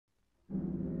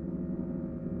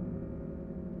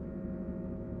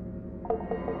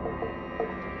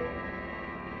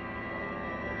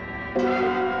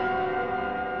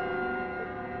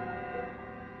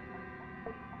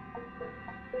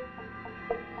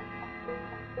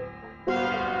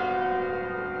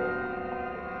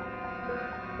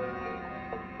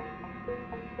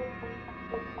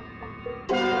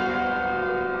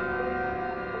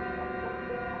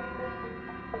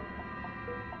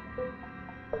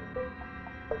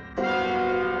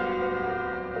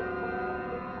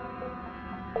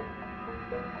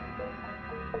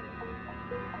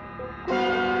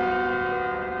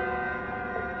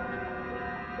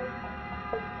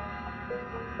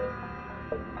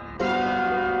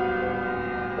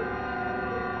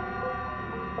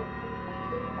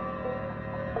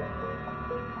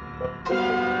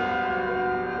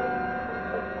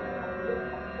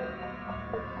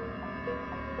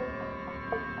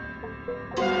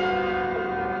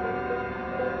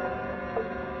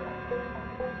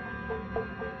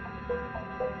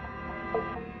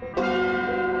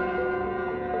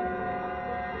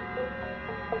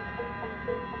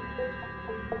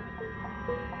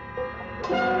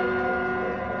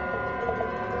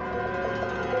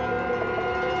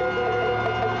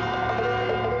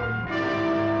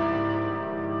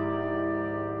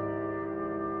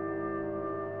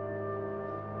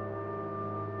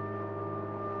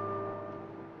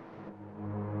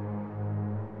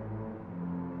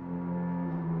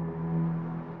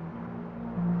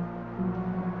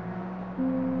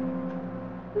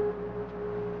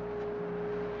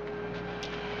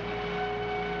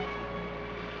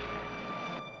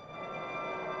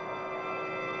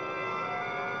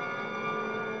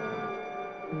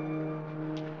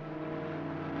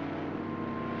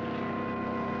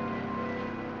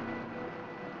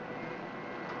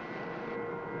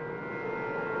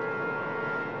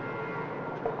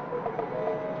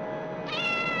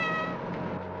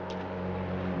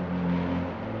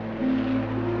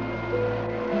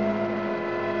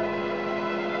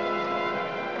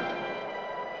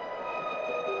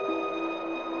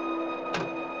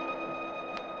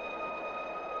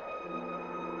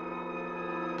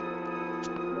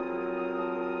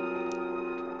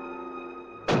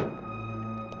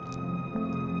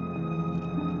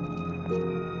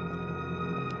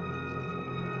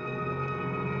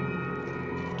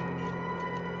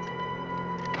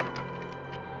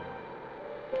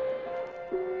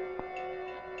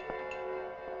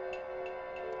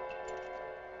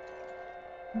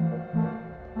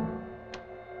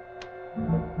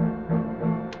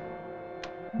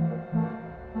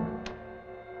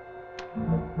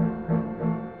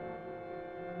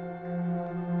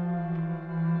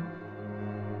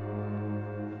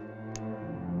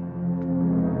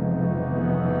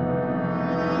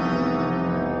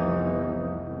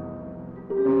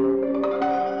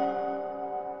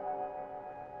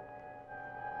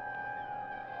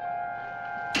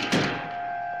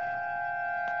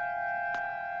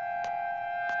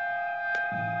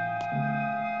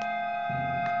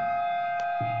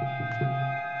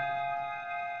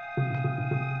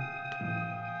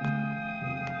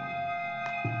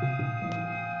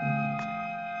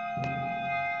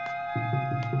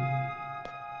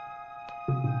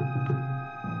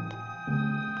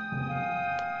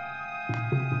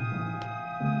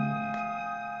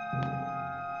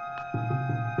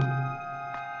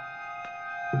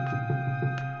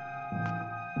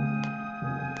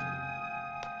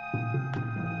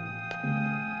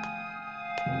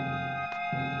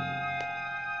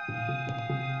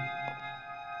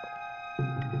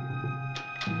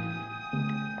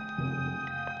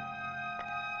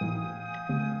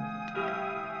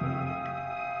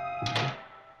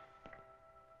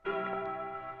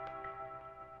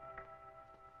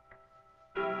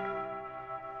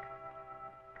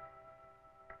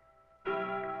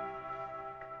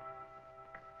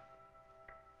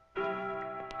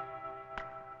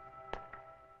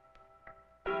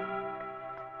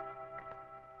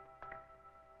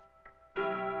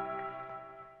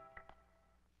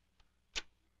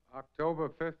October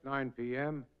 5th, 9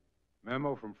 p.m.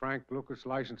 Memo from Frank Lucas,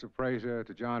 license appraiser,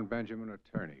 to John Benjamin,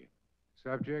 attorney.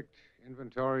 Subject,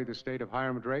 inventory the state of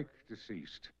Hiram Drake,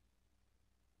 deceased.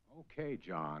 Okay,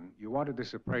 John, you wanted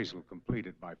this appraisal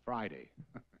completed by Friday.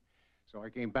 So I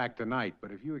came back tonight,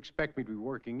 but if you expect me to be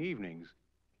working evenings,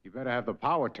 you better have the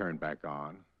power turned back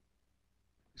on.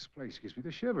 This place gives me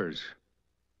the shivers.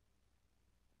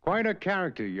 Quite a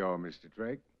character, you're, Mr.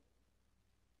 Drake.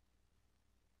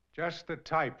 Just the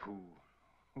type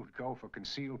who'd go for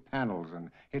concealed panels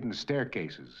and hidden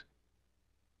staircases.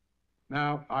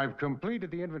 Now, I've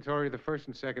completed the inventory of the first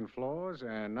and second floors,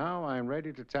 and now I'm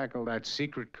ready to tackle that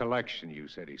secret collection you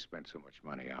said he spent so much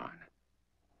money on.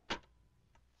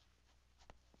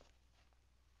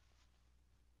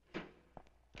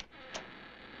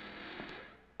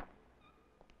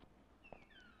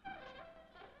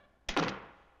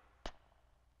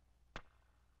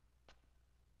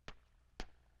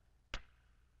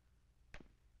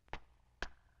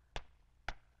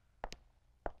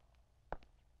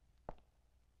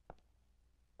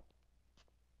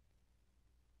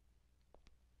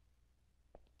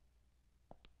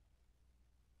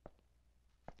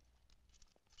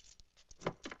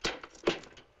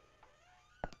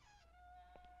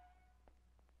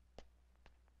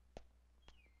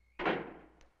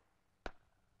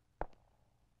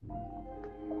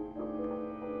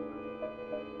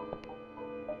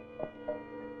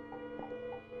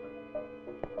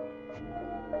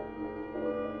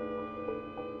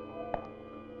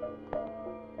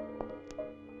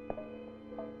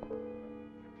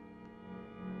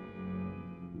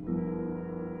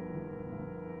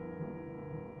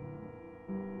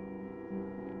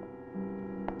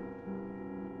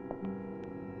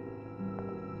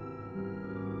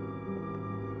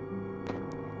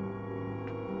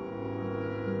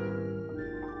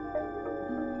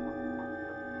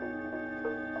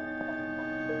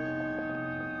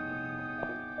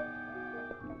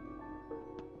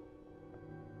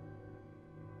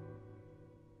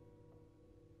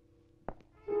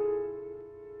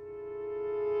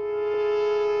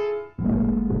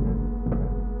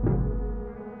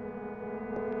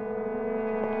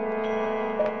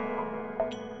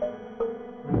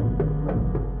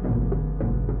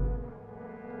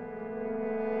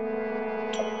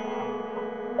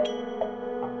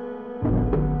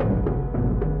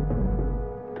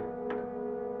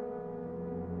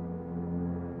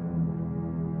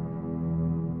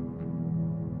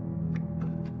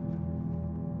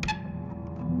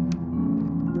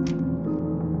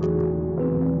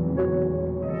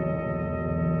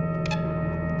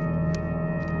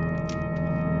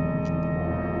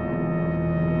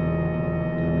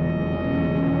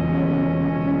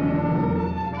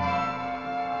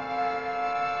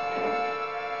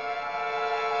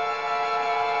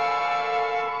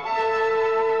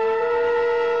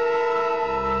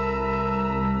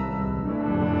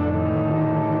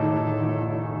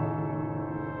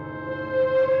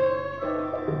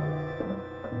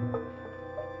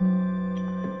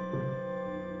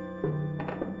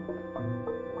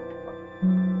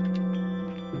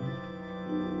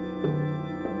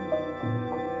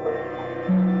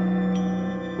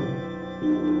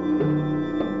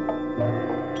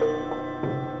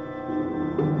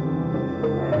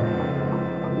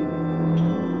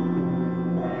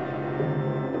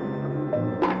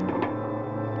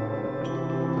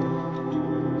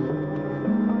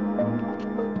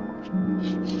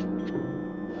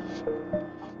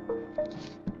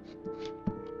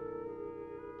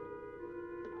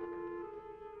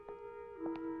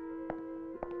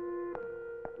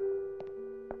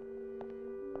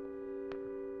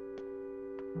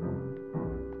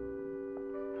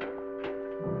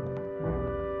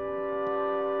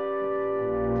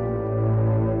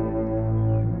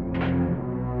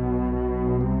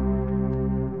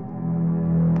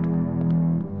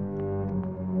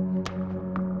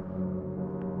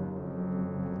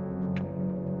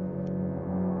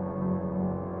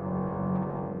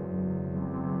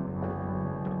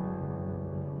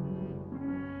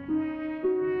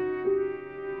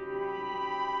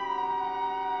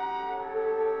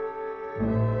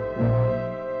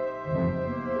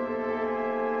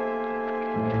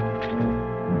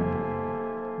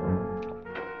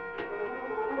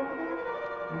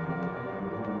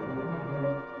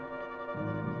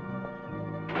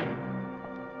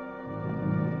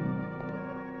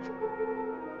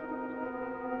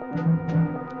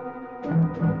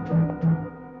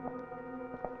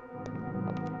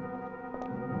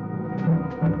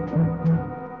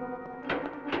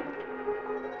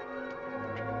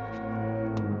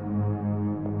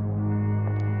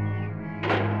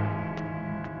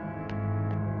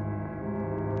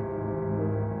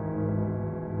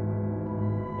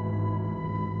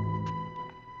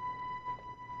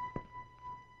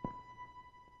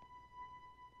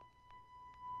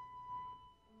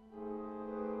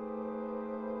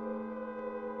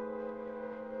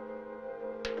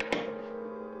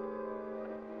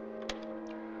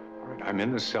 I'm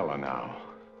in the cellar now.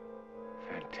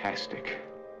 Fantastic.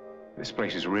 This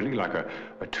place is really like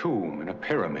a tomb in a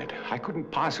pyramid. I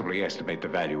couldn't possibly estimate the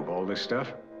value of all this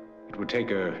stuff. It would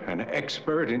take an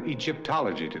expert in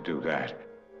Egyptology to do that.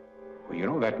 Well, you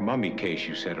know that mummy case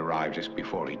you said arrived just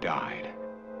before he died?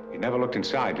 You never looked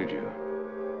inside, did you?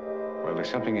 Well, there's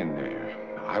something in there.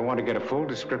 I want to get a full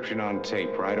description on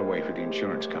tape right away for the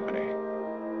insurance company.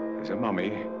 There's a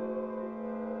mummy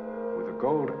with a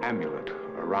gold amulet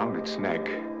around its neck,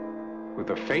 with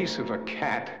the face of a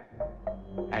cat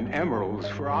and emeralds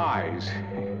for eyes.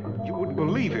 You wouldn't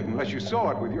believe it unless you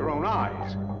saw it with your own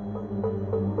eyes.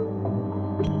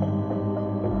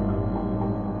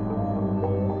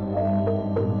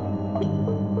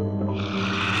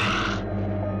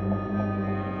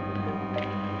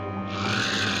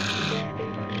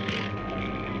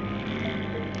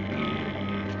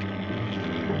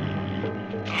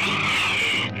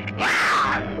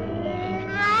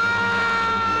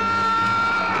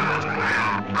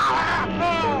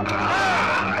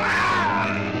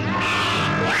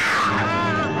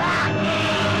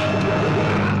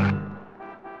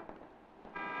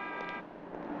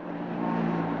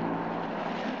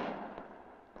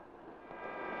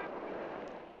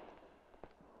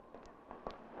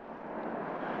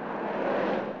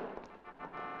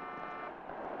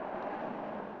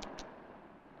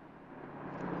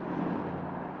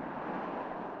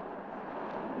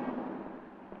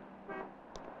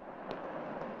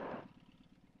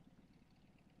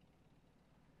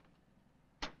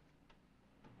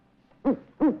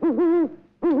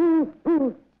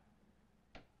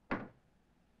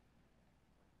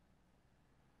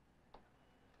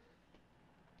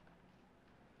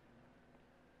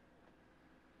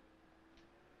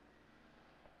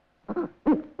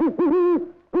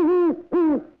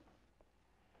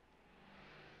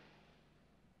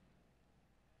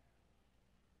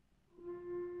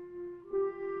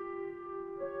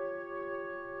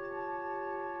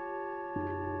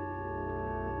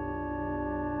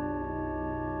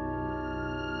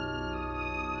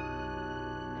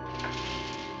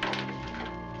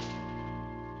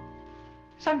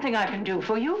 Something I can do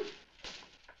for you?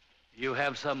 You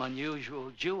have some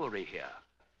unusual jewelry here.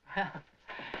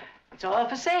 It's all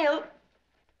for sale.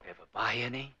 Ever buy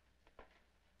any?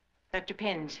 That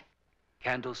depends.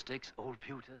 Candlesticks, old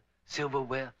pewter,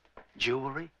 silverware,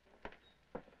 jewelry?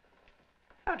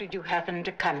 How did you happen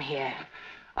to come here?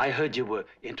 I heard you were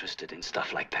interested in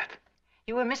stuff like that.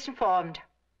 You were misinformed.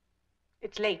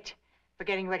 It's late. We're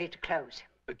getting ready to close.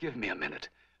 Give me a minute.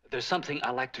 There's something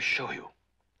I'd like to show you.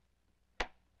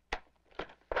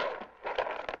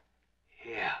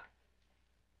 Here.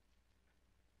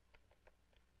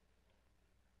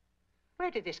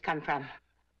 Where did this come from?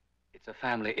 It's a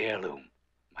family heirloom.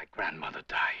 My grandmother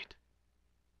died.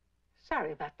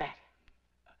 Sorry about that.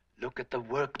 Look at the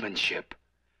workmanship.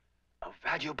 A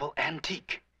valuable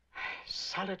antique.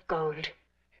 Solid gold.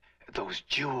 Those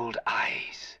jeweled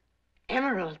eyes.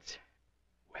 Emeralds.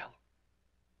 Well?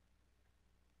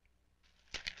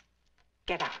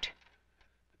 Get out.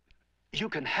 You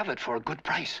can have it for a good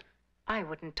price. I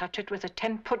wouldn't touch it with a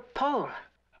 10-foot pole.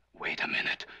 Wait a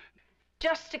minute.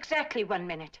 Just exactly 1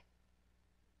 minute.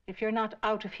 If you're not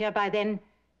out of here by then,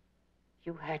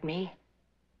 you heard me.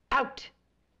 Out!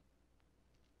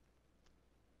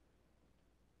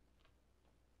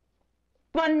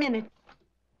 One minute.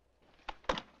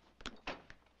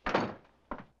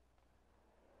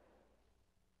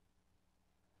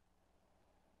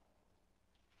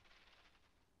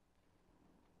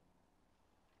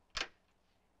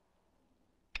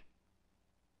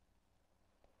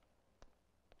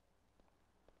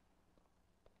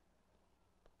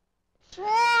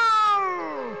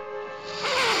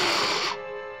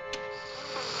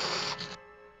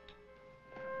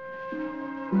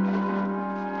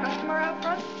 Customer out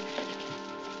front?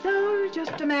 No,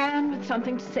 just a man with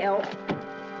something to sell.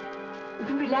 You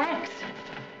can relax.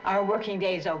 Our working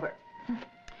day's over.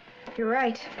 You're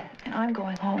right. And I'm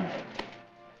going home.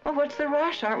 Well, what's the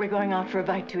rush? Aren't we going out for a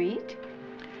bite to eat?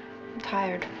 I'm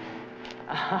tired.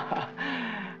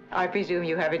 I presume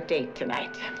you have a date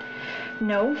tonight.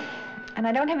 No, and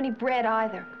I don't have any bread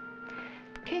either.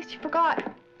 In case you forgot,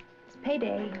 it's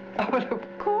payday. Oh, well,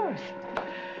 of course.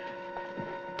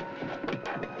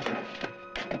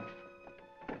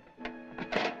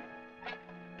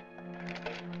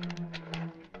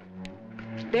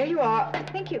 There you are.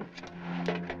 Thank you.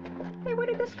 Hey, where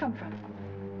did this come from?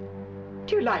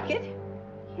 Do you like it?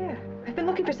 Yeah, I've been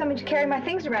looking for somebody to carry my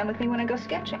things around with me when I go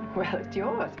sketching. Well, it's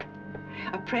yours.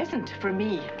 A present for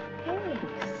me. Hey,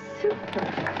 super.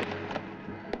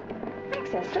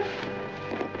 Thanks, Esther.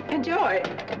 Enjoy.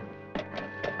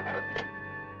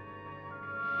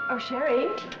 Oh, Sherry.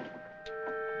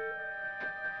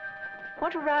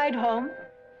 Want a ride home?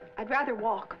 I'd rather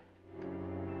walk.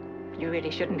 You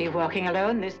really shouldn't be walking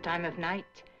alone this time of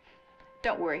night.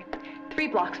 Don't worry. 3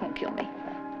 blocks won't kill me.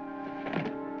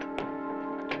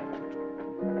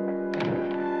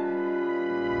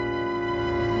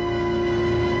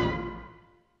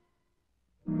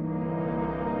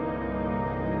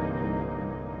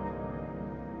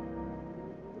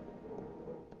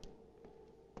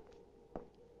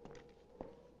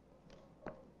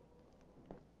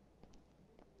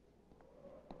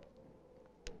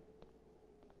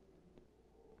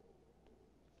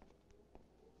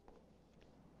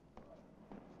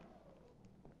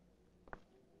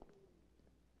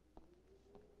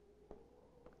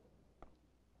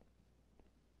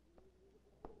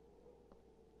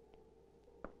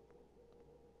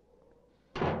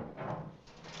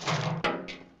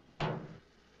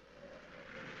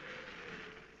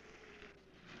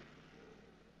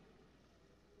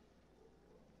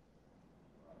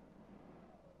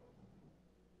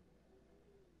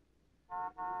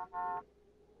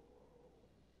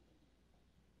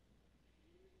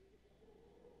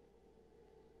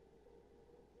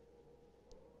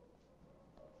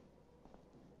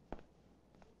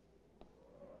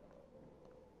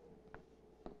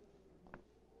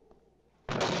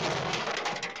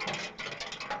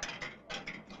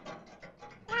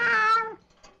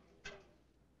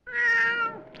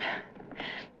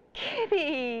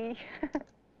 Kitty!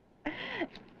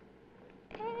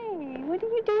 Hey, what are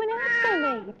you doing out so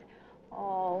late?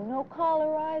 Oh, no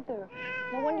collar either.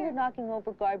 No wonder you're knocking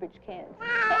over garbage cans.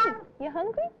 Hey, you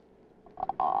hungry?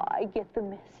 Oh, I get the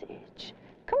message.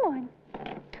 Come on.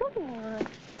 Come on.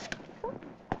 Come.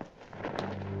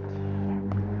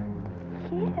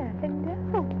 Yeah, hello.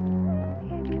 Hello.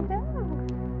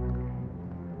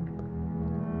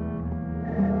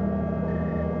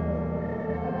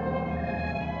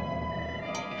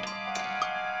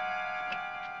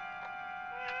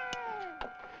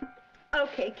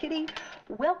 Okay, Kitty,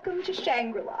 welcome to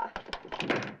Shangri-La.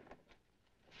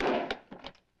 Sit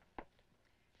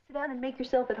down and make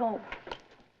yourself at home.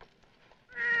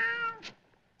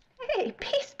 Hey,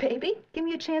 peace, baby. Give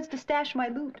me a chance to stash my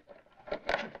loot.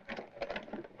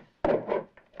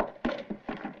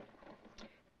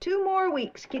 2 more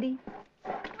weeks, Kitty.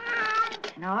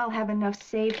 And I'll have enough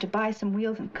saved to buy some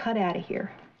wheels and cut out of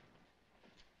here.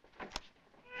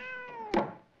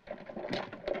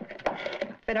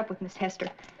 Fed up with Miss Hester.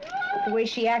 The way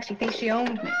she acts, she thinks she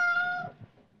owns me.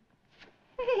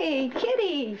 Hey,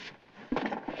 Kitty!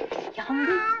 You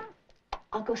hungry?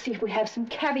 I'll go see if we have some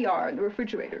caviar in the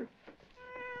refrigerator.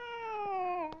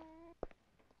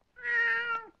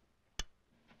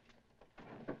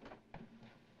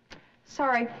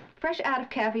 Sorry, fresh out of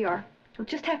caviar. You'll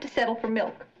just have to settle for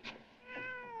milk.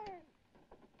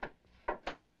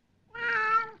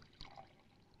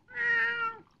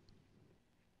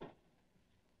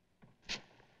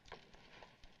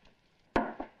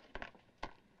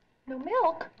 No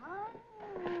milk?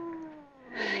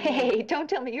 Hey, don't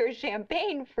tell me you're a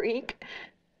champagne freak.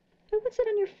 What's that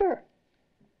on your fur?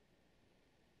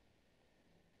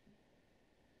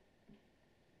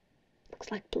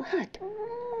 Looks like blood.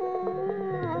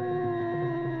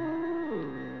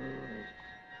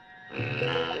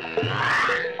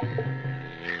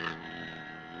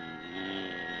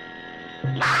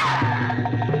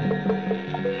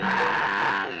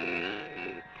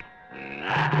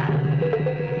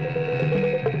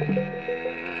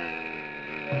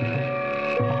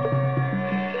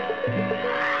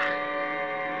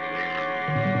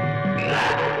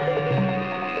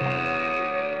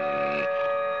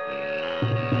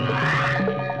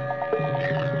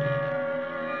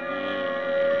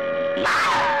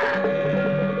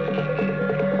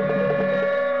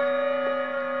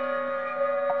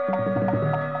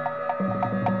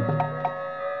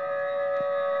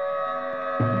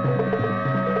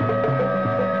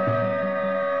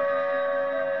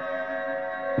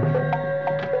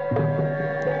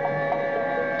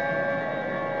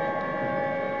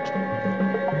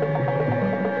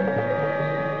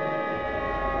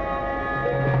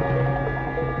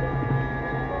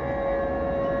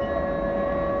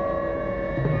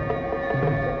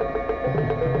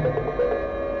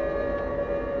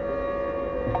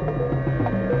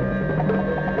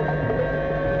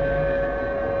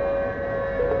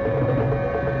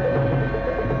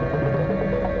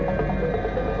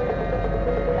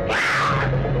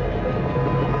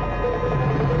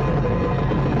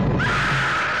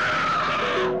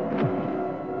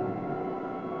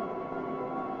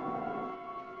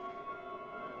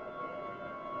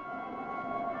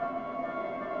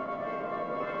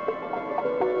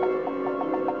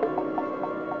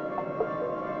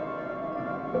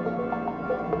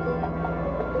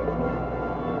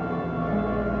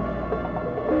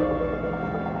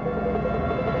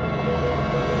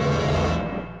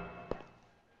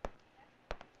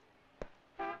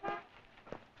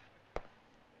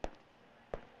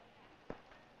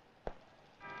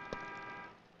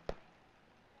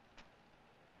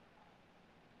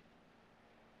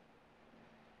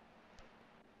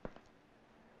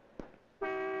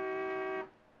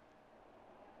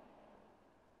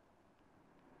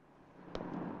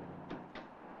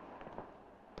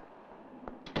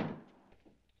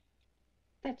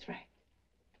 That's right.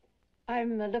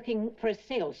 I'm looking for a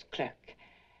sales clerk.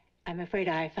 I'm afraid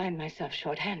I find myself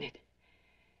short-handed.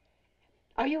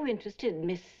 Are you interested,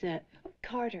 Miss...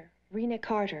 Carter. Rena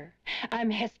Carter. I'm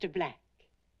Hester Black.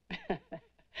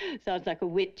 Sounds like a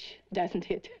witch, doesn't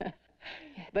it?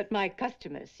 But my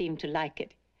customers seem to like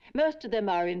it. Most of them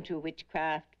are into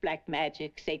witchcraft, black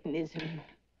magic, Satanism.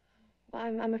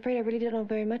 Well, I'm afraid I really don't know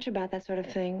very much about that sort of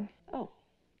thing. Oh,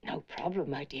 no problem,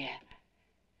 my dear.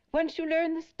 Once you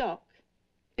learn the stock,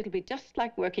 it'll be just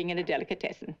like working in a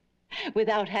delicatessen,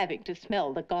 without having to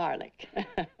smell the garlic.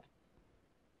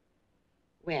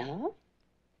 Well?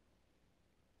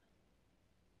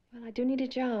 Well, I do need a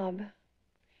job.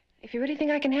 If you really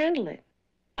think I can handle it.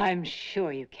 I'm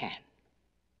sure you can.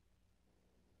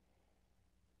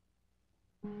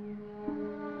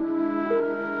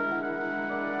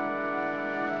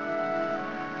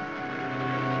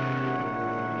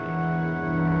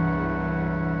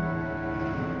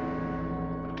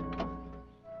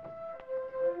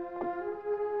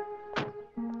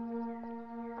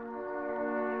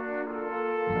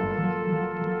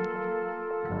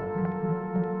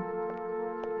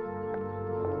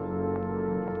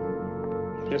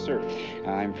 Yes, sir.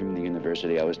 I'm from the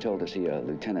university. I was told to see a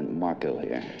Lieutenant Marco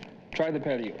here. Try the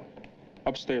patio.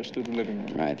 Upstairs through the living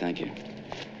room. Right, thank you. The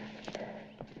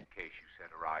case you said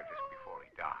arrived just before he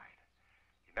died.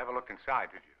 You never looked inside,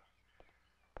 did you?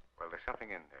 Well, there's something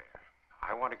in there.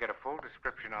 I want to get a full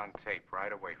description on tape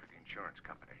right away for the insurance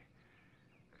company.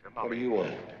 There's a mummy. What do you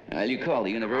want? Well, you call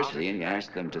the university and you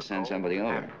ask them to send somebody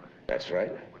over. That's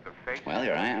right. With the face Well,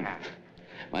 here I am.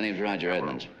 My name's Roger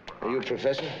Edmonds. Are you a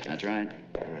professor? That's right.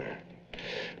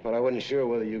 Well, I wasn't sure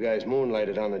whether you guys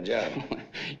moonlighted on the job.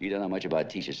 You don't know much about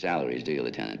teacher salaries, do you,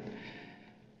 Lieutenant?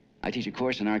 I teach a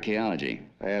course in archaeology.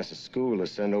 I asked the school to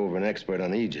send over an expert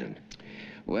on Egypt.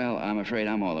 Well, I'm afraid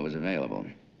I'm all that was available.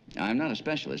 I'm not a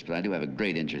specialist, but I do have a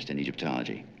great interest in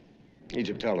Egyptology.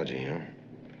 Egyptology, huh?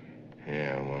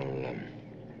 Yeah, well,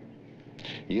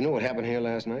 you know what happened here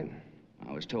last night?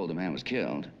 I was told the man was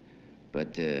killed,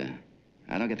 but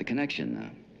I don't get the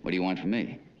connection. What do you want from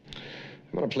me?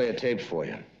 I'm gonna play a tape for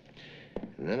you.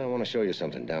 And then I want to show you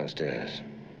something downstairs.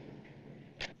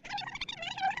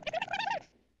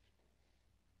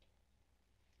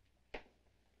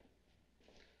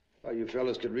 Oh, you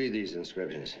fellas could read these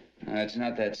inscriptions. It's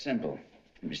not that simple.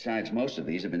 Besides, most of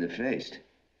these have been defaced.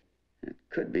 It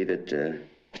could be that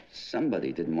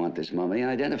somebody didn't want this mummy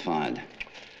identified.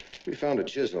 We found a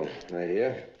chisel right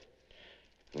here.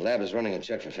 The lab is running a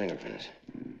check for fingerprints.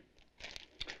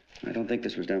 I don't think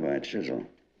this was done by a chisel.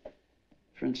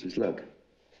 For instance, look.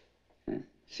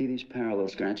 See these parallel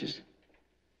scratches?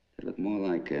 They look more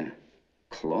like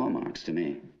claw marks to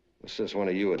me. Well, since when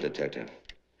are you a detective?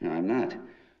 No, I'm not.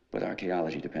 But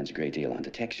archaeology depends a great deal on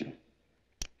detection.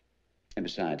 And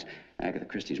besides, Agatha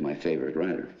Christie's my favorite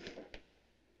writer.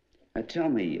 Tell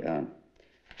me,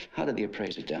 how did the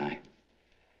appraiser die?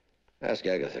 Ask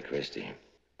Agatha Christie.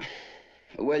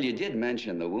 Well, you did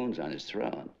mention the wounds on his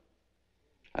throat.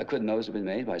 Couldn't those have been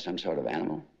made by some sort of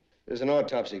animal? There's an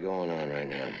autopsy going on right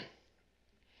now.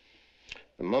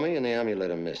 The mummy and the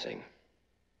amulet are missing.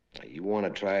 Now, you want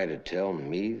to try to tell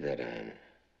me that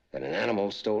an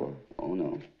animal stole them? Oh,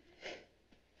 no.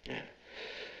 Yeah.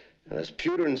 Now, there's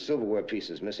pewter and silverware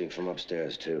pieces missing from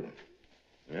upstairs, too.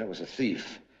 That was a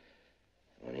thief.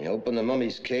 When he opened the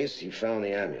mummy's case, he found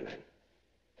the amulet.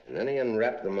 And then he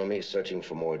unwrapped the mummy, searching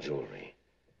for more jewelry.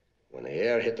 When the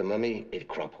air hit the mummy, it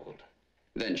crumpled.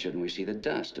 Then shouldn't we see the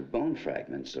dust of bone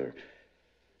fragments or...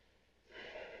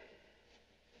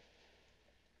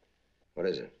 What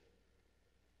is it?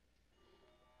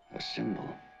 A symbol.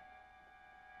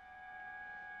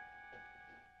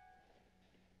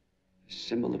 A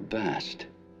symbol of Bast.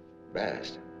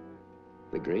 Bast?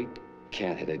 The great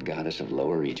cat-headed goddess of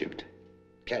Lower Egypt.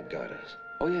 Cat goddess?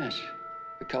 Oh, yes.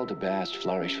 The cult of Bast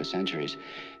flourished for centuries.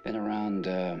 Then around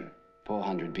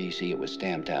 400 BC, it was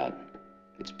stamped out.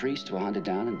 Its priests were hunted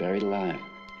down and buried alive.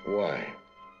 Why?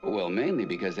 Well, mainly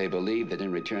because they believed that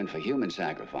in return for human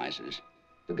sacrifices,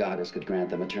 the goddess could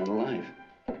grant them eternal life.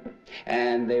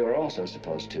 And they were also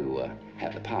supposed to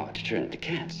have the power to turn into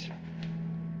cats.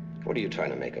 What are you trying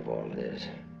to make of all of this?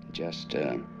 Just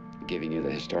giving you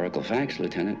the historical facts,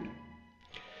 Lieutenant.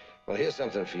 Well, here's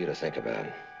something for you to think about.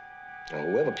 Now,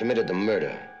 whoever committed the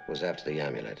murder was after the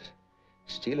amulet.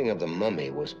 Stealing of the mummy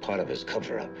was part of his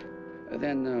cover-up.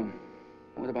 Then,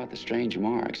 what about the strange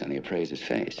marks on the appraiser's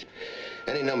face?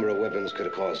 Any number of weapons could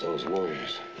have caused those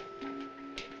wounds.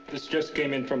 This just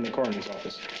came in from the coroner's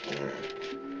office.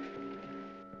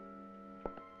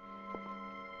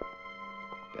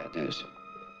 Bad news.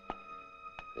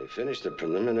 They finished the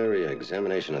preliminary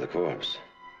examination of the corpse.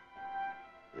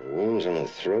 wounds on the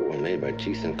throat were made by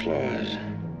teeth and claws.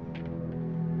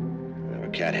 There were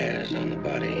cat hairs on the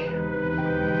body.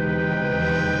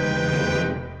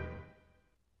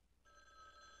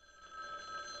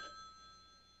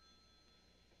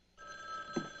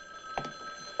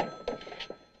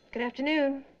 Good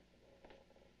afternoon.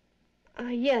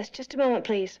 Yes, just a moment,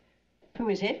 please. Who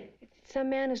is it? It's some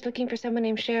man who's looking for someone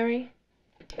named Sherry.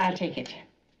 I'll take it.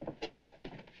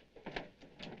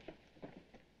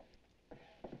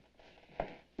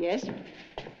 Yes?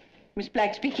 Miss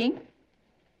Black speaking?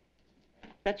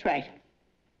 That's right.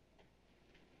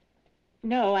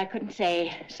 No, I couldn't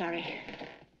say. Sorry.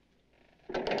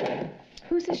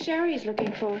 Who's this Sherry he's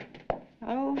looking for?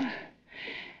 Oh,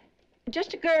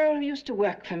 just a girl who used to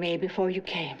work for me before you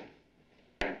came.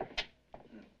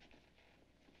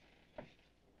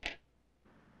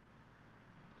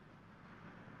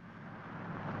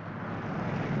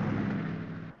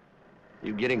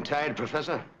 You getting tired,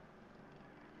 Professor?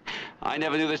 I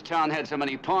never knew this town had so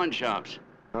many pawn shops.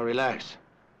 Now, relax.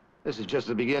 This is just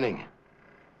the beginning.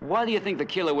 Why do you think the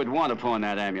killer would want to pawn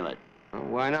that amulet? Well,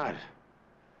 why not?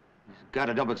 He's got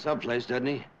to dump it someplace, doesn't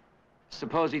he?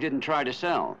 Suppose he didn't try to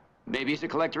sell. Maybe he's a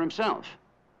collector himself.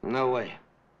 No way.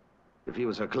 If he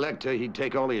was a collector, he'd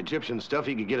take all the Egyptian stuff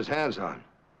he could get his hands on.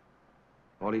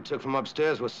 All he took from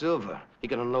upstairs was silver. He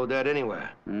could unload that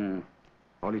anywhere.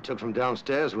 All he took from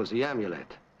downstairs was the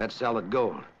amulet. That's solid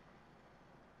gold.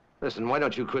 Listen, why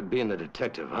don't you quit being the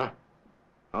detective, huh?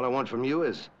 All I want from you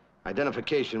is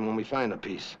identification when we find the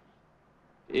piece.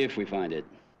 If we find it.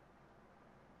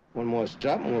 One more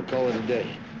stop and we'll call it a day.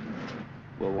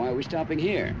 Well, why are we stopping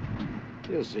here?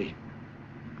 You'll see.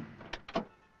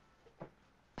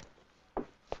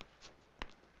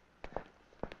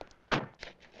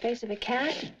 Face of a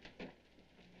cat?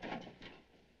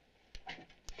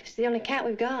 It's the only cat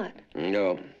we've got.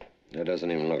 No, that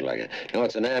doesn't even look like it. No,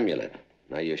 it's an amulet.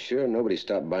 Now, you're sure nobody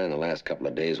stopped by in the last couple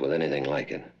of days with anything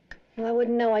like it? Well, I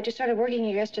wouldn't know. I just started working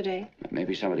here yesterday.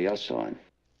 Maybe somebody else saw it.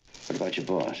 What about your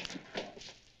boss?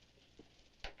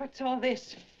 What's all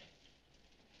this?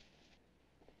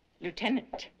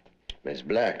 Lieutenant. Miss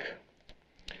Black.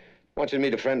 I want you to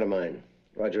meet a friend of mine,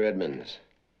 Roger Edmonds.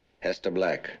 Hester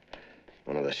Black.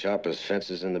 One of the sharpest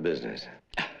fences in the business.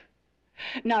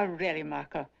 Now, really,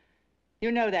 Marco.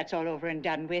 You know that's all over and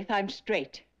done with. I'm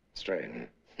straight. Straight.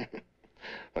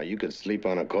 Well, you could sleep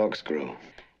on a corkscrew.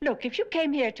 Look, if you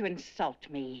came here to insult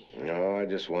me... No, I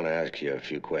just want to ask you a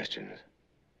few questions.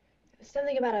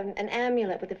 Something about an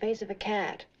amulet with the face of a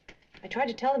cat. I tried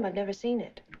to tell them I've never seen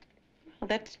it. Well,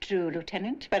 that's true,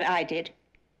 Lieutenant, but I did.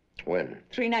 When?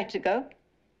 3 nights ago.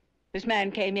 This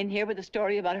man came in here with a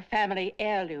story about a family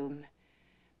heirloom.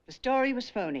 The story was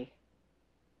phony,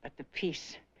 but the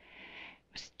piece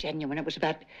was genuine. It was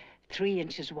about 3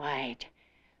 inches wide.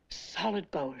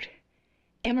 Solid gold.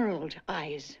 Emerald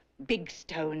eyes. Big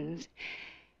stones.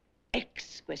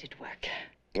 Exquisite work.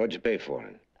 What'd you pay for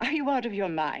it? Are you out of your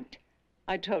mind?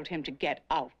 I told him to get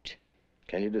out.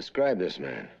 Can you describe this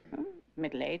man?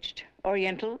 Middle-aged.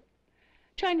 Oriental.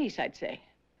 Chinese, I'd say.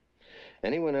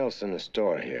 Anyone else in the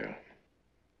store here?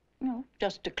 No,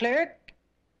 just a clerk.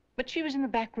 But she was in the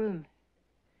back room.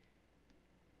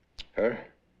 Her?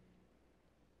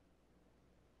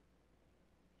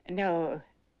 No,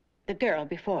 the girl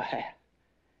before her.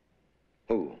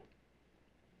 Who?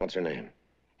 What's her name?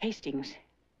 Hastings.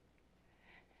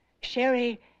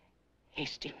 Sherry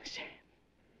Hastings.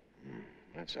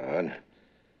 That's odd.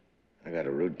 I got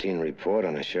a routine report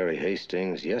on a Sherry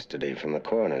Hastings yesterday from the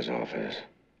coroner's office.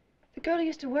 The girl who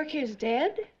used to work here is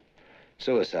dead?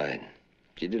 Suicide.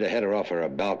 She did a header off her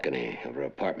balcony of her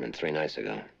apartment 3 nights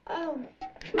ago. Oh.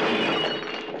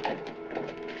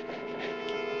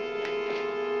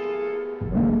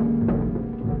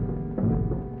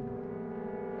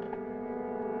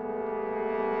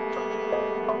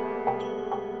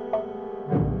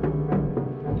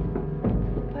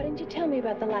 Why didn't you tell me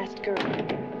about the last girl?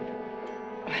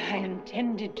 I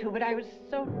intended to, but I was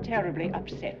so terribly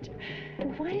upset.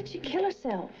 And why did she kill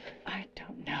herself? I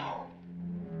don't know.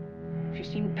 She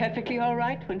seemed perfectly all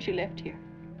right when she left here.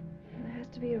 There has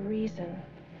to be a reason.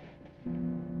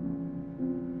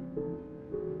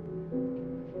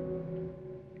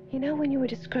 You know, when you were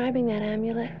describing that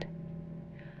amulet,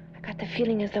 I got the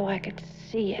feeling as though I could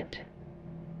see it.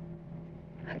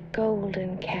 A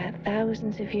golden cat,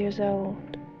 thousands of years old.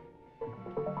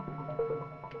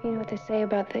 You know what they say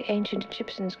about the ancient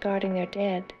Egyptians guarding their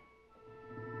dead?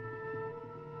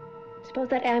 Suppose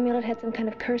that amulet had some kind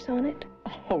of curse on it?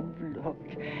 Oh, look.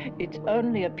 It's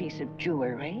only a piece of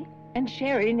jewelry, and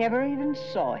Sherry never even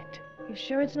saw it. You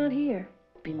sure it's not here?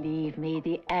 Believe me,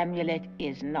 the amulet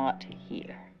is not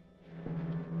here.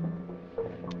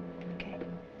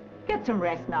 Get some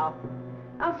rest now.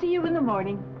 I'll see you in the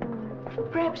morning.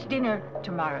 Perhaps dinner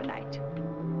tomorrow night.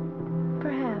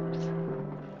 Perhaps.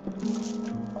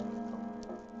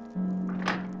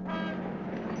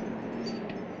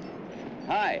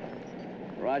 Hi,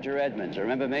 Roger Edmonds.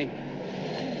 Remember me?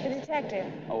 The detective.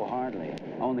 Oh, hardly.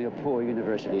 Only a poor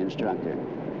university instructor.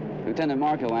 Lieutenant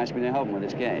Marco asked me to help him with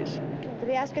his case. Did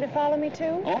he ask you to follow me,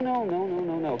 too? Oh,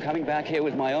 no. Coming back here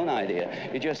was my own idea.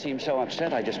 You just seemed so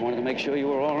upset, I just wanted to make sure you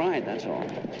were all right, that's all.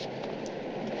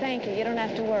 Thank you. You don't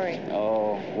have to worry.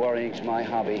 Oh, worrying's my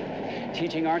hobby.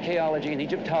 Teaching archaeology and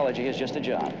Egyptology is just a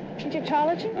job.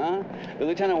 Egyptology? Huh? The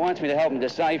lieutenant wants me to help him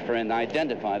decipher and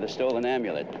identify the stolen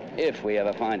amulet, if we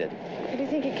ever find it. Do you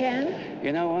think you can?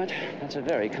 You know what? That's a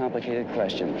very complicated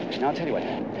question. Now, I'll tell you what.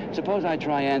 Suppose I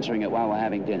try answering it while we're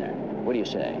having dinner. What do you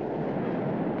say?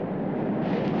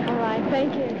 All right,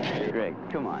 thank you. Great.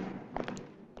 Come on.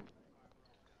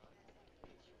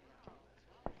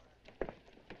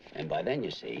 And by then,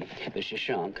 you see, the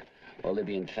Shoshank, or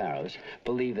Libyan pharaohs,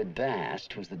 believed that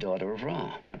Bast was the daughter of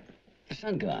Ra, the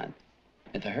sun god.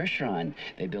 At her shrine,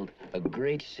 they built a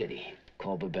great city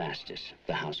called Bubastis,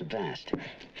 the House of Bast.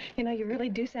 You know, you really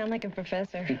do sound like a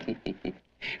professor.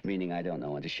 Meaning I don't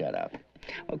know when to shut up.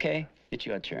 Okay, it's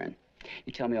your turn.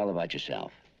 You tell me all about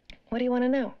yourself. What do you want to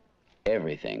know?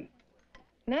 Everything.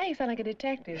 Now you sound like a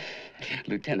detective.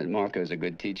 Lieutenant Marco's a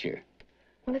good teacher.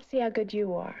 Well, let's see how good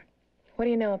you are. What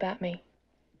do you know about me?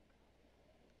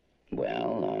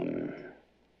 Well,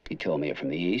 you told me you're from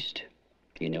the East.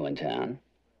 You're new in town.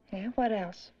 Yeah, what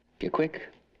else? You're quick,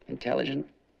 intelligent,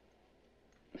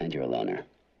 and you're a loner.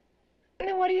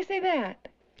 Now, why do you say that?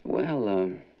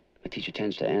 Well, a teacher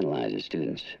tends to analyze his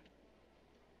students.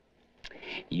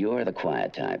 You're the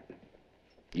quiet type.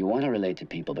 You want to relate to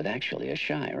people, but actually are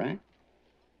shy, right?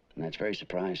 And that's very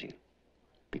surprising,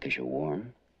 because you're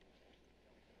warm,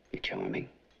 you're charming,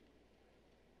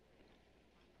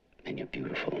 and you're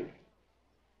beautiful.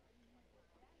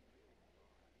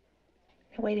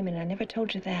 Wait a minute, I never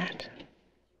told you that.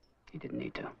 You didn't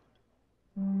need to.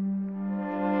 Oh,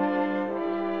 my!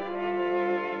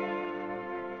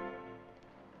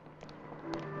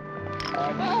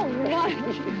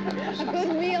 A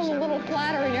good meal and a little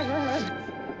flattery never hurts.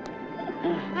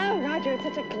 Oh, Roger, it's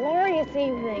such a glorious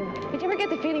evening. Did you ever get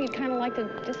the feeling you'd kind of like to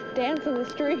just dance in the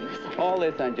streets? All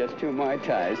this on just 2 Mai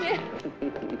Tais. Yeah.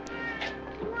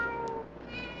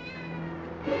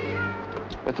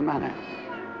 What's the matter?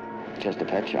 Just a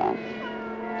pet charm.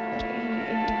 It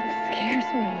scares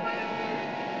me.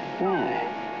 Why?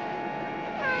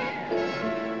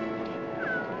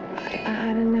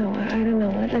 I don't know. I don't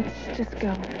know. Let's just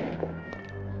go.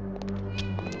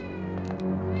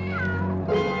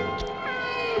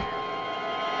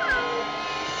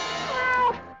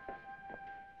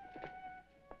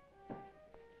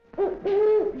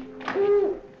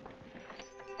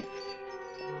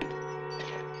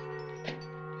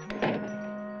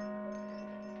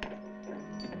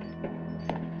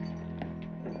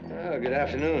 Oh, good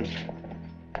afternoon.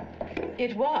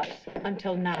 It was,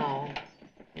 until now.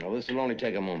 Well, this will only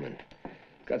take a moment.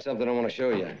 Got something I want to show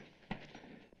you.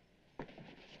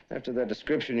 After that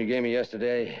description you gave me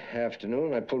yesterday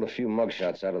afternoon, I pulled a few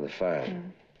mugshots out of the file.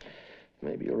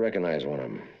 Maybe you'll recognize one of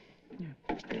them.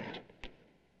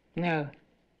 No.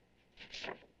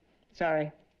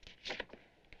 Sorry.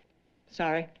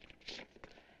 Sorry.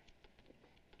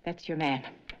 That's your man.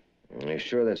 Are you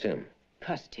sure that's him?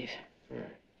 Positive.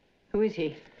 Who is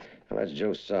he? Well, that's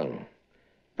Joe Sung.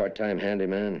 Part-time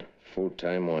handyman,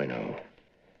 full-time wino.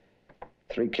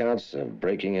 3 counts of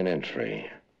breaking and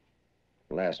entry.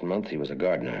 Last month, he was a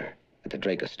gardener at the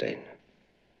Drake estate.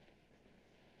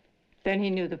 Then he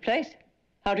knew the place.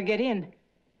 How to get in.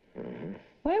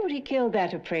 Why would he kill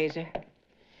that appraiser?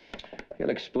 He'll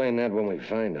explain that when we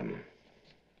find him.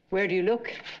 Where do you look?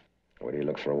 Where do you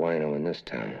look for a wino in this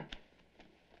town?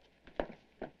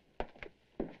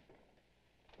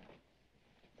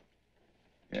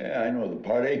 Yeah, I know the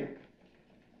party.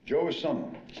 Joe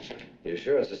Sung. You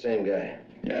sure it's the same guy?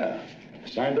 Yeah.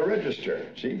 Signed the register.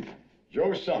 See?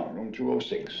 Joe Sung, room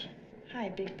 206. Hi,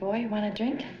 big boy. Want a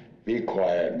drink? Be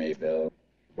quiet, Maybelle.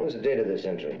 What was the date of this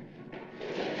entry?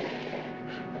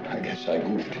 I guess I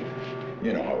goofed.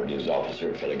 You know how it is,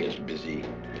 officer. A fella gets busy.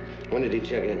 When did he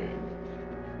check in?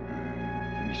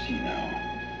 Let me see now.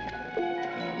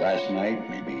 Last night,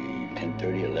 maybe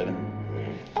 10:30, 11.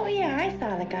 Oh, yeah, I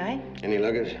saw the guy. Any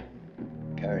luggage?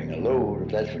 Carrying a load, if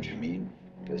that's what you mean.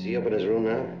 Is he up in his room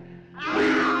now?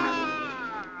 Hey,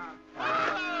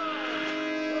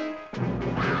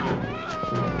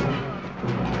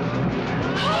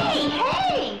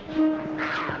 hey!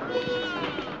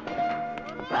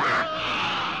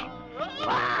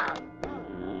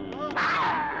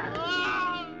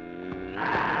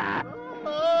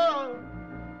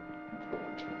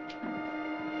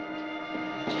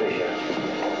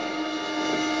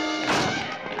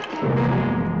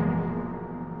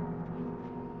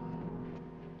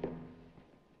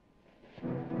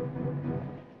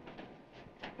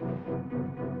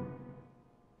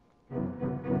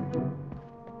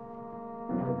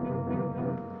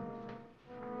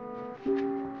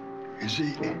 Is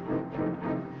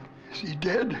he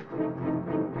dead?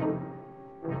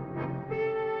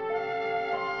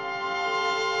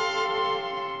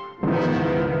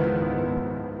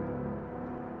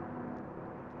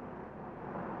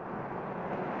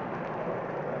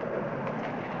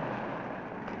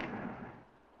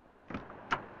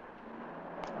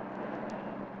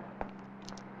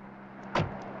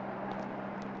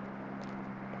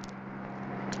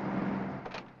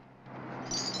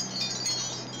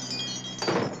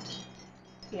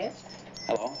 Yes?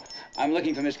 Hello. I'm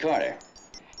looking for Miss Carter.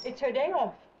 It's her day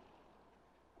off.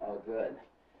 Oh, good.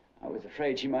 I was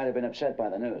afraid she might have been upset by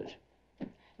the news.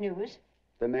 News?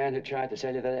 The man who tried to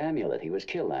sell you that amulet, he was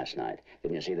killed last night.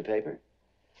 Didn't you see the paper?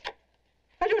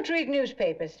 I don't read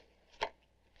newspapers.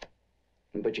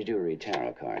 But you do read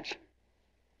tarot cards.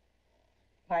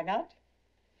 Why not?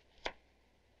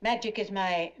 Magic is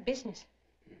my business.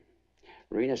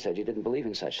 Rena said you didn't believe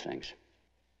in such things.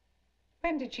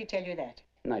 When did she tell you that?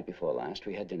 Night before last,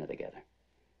 we had dinner together.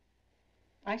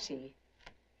 I see.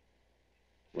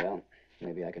 Well,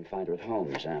 maybe I can find her at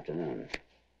home this afternoon.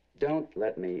 Don't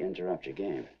let me interrupt your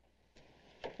game.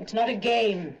 It's not a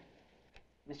game,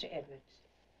 Mr. Edwards.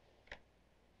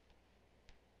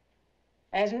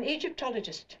 As an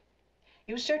Egyptologist,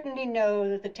 you certainly know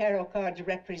that the tarot cards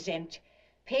represent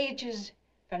pages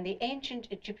from the ancient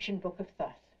Egyptian book of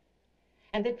Thoth,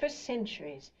 and that for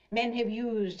centuries men have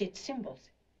used its symbols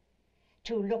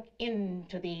to look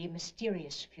into the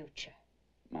mysterious future.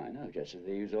 I know, just as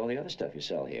they use all the other stuff you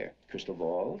sell here. Crystal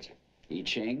balls, I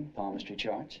Ching, palmistry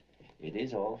charts. It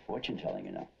is all fortune-telling,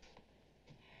 you know.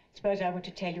 Suppose I were to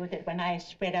tell you that when I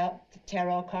spread out the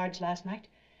tarot cards last night,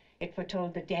 it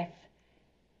foretold the death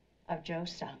of Joe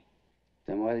Sung.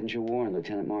 Then why didn't you warn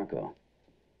Lieutenant Marco?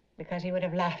 Because he would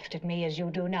have laughed at me as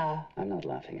you do now. I'm not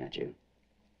laughing at you.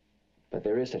 But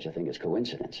there is such a thing as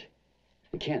coincidence.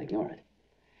 You can't ignore it.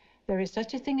 There is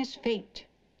such a thing as fate,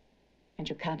 and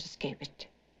you can't escape it.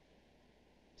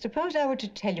 Suppose I were to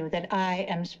tell you that I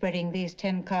am spreading these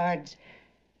 10 cards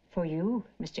for you,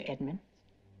 Mr. Edmonds.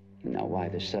 Now, why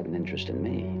this sudden interest in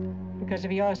me? Because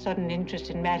of your sudden interest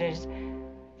in matters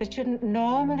that shouldn't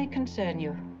normally concern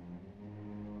you.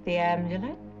 The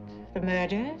amulet, the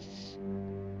murders.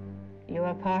 You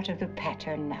are part of the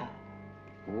pattern now.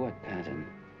 What pattern?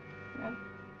 Well,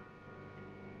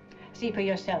 see for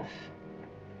yourself.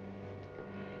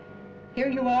 Here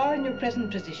you are in your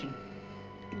present position.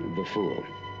 The fool.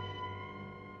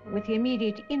 With the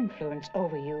immediate influence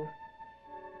over you,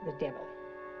 the devil.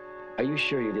 Are you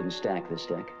sure you didn't stack this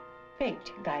deck?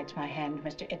 Fate guides my hand,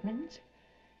 Mr. Edmonds.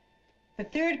 The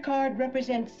 3rd card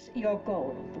represents your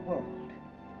goal, the world.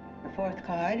 The 4th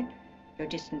card, your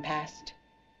distant past.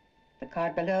 The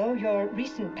card below, your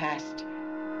recent past.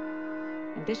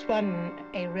 And this one,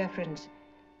 a reference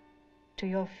to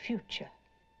your future.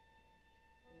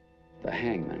 The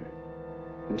hangman.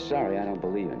 I'm sorry, I don't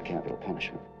believe in capital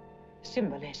punishment.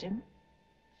 Symbolism.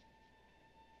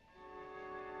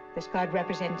 This card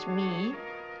represents me,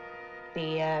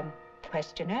 the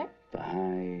questioner. The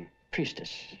high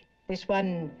priestess. This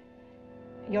one,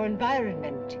 your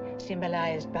environment,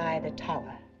 symbolized by the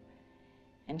tower.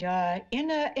 And your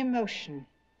inner emotion,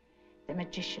 the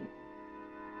magician.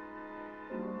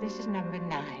 This is number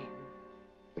 9.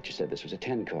 But you said this was a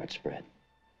 10-card spread.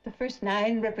 The first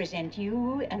 9 represent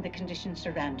you and the conditions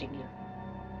surrounding you.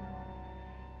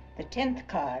 The 10th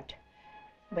card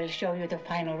will show you the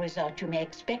final result you may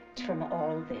expect from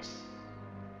all this.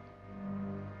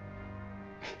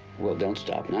 Well, don't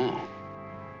stop now.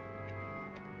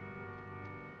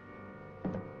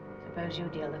 Suppose you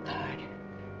deal the card.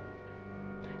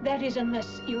 That is,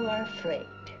 unless you are afraid.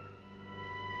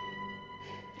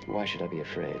 Why should I be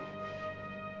afraid?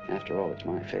 After all, it's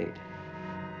my fate.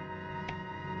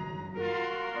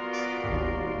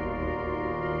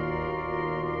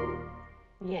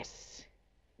 Yes,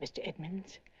 Mr.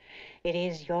 Edmonds. It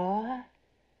is your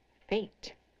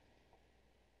fate.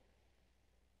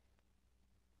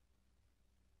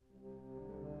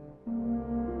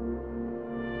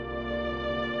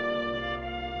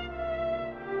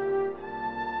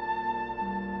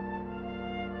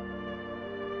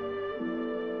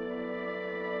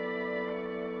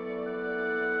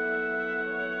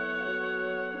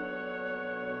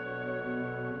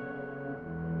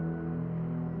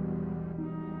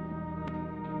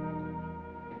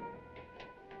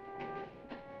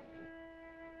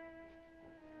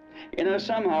 You know,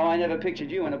 somehow I never pictured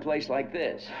you in a place like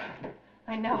this.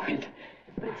 I know it,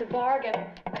 but it's a bargain.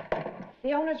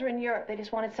 The owners are in Europe. They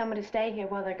just wanted someone to stay here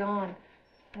while they're gone.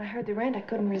 When I heard the rent, I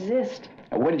couldn't resist.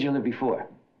 Where did you live before?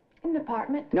 In an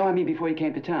apartment. No, I mean before you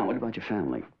came to town. What about your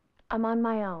family? I'm on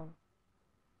my own.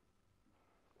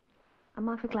 I'm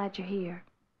awfully glad you're here.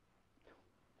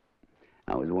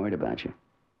 I was worried about you.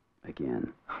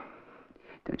 Again.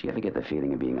 Don't you ever get the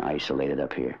feeling of being isolated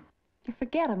up here? You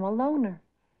forget I'm a loner.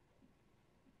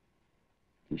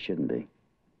 You shouldn't be.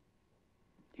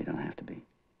 You don't have to be.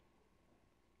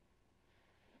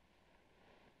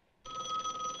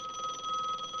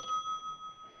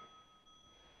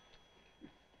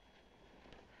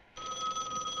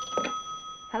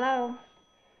 Hello?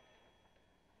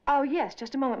 Oh, yes,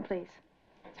 just a moment, please.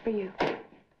 It's for you.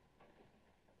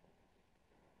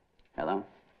 Hello?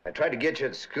 I tried to get you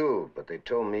at school, but they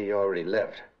told me you already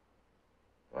left.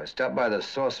 Well, I stopped by the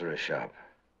sorcerer's shop.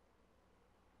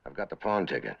 I've got the pawn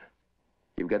ticket.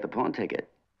 You've got the pawn ticket?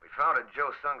 We found at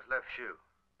Joe Sung's left shoe.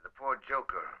 The poor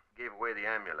joker gave away the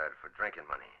amulet for drinking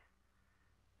money.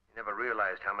 He never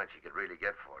realized how much he could really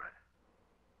get for it.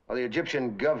 Well, the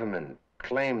Egyptian government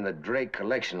claimed the Drake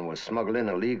collection was smuggled in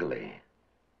illegally.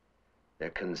 They're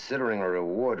considering a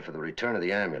reward for the return of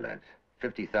the amulet.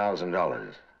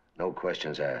 $50,000. No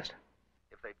questions asked.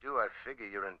 If they do, I figure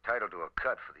you're entitled to a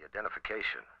cut for the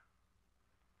identification.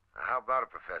 Now, how about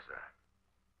it, Professor?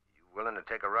 You willing to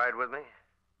take a ride with me?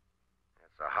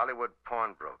 It's a Hollywood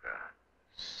pawnbroker.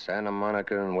 Santa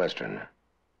Monica and Western.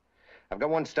 I've got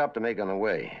one stop to make on the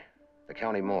way. The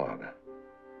county morgue.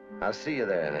 I'll see you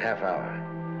there in a half hour.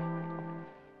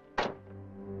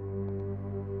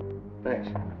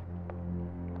 Thanks.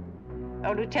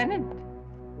 Oh, Lieutenant.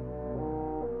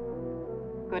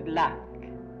 Good luck.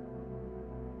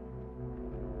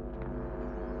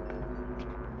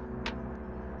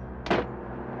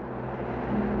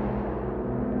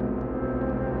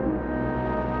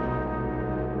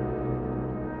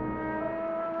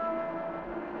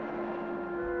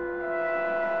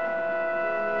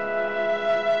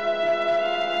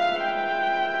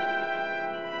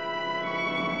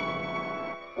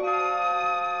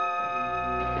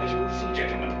 As you will see,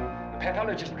 gentlemen, the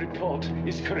pathologist's report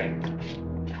is correct.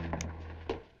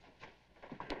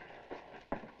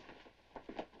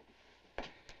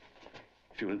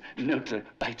 If you will note the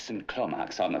bites and claw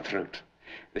marks on the throat.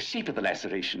 The shape of the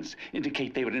lacerations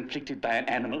indicate they were inflicted by an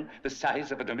animal the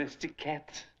size of a domestic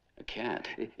cat. A cat?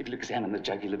 If you'll examine the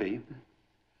jugular vein.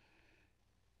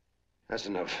 That's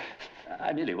enough.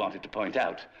 I merely wanted to point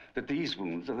out that these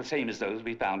wounds are the same as those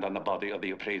we found on the body of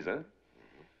the appraiser.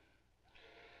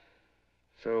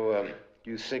 So,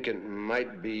 you think it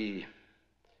might be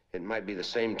the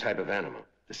same type of animal?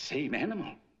 The same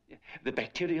animal? The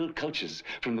bacterial cultures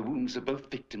from the wounds of both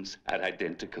victims are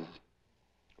identical.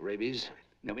 Rabies?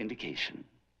 No indication.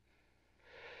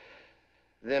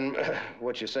 Then,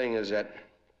 what you're saying is that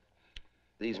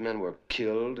these men were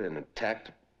killed and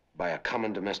attacked by a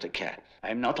common domestic cat?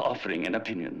 I'm not offering an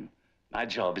opinion. My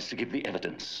job is to give the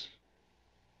evidence.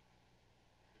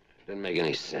 Doesn't make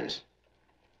any sense.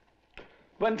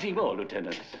 One thing more,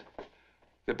 Lieutenant.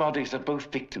 The bodies of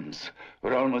both victims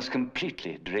were almost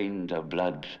completely drained of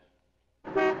blood.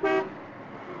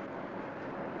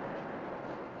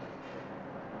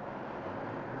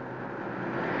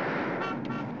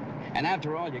 And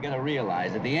after all, you gotta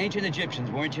realize that the ancient Egyptians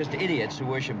weren't just idiots who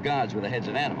worshiped gods with the heads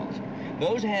of animals.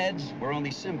 Those heads were only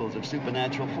symbols of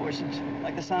supernatural forces,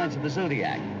 like the signs of the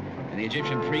zodiac. And the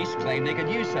Egyptian priests claimed they could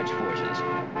use such forces.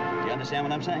 Do you understand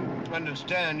what I'm saying?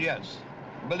 Understand, yes.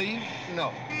 Believe,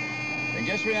 no. Then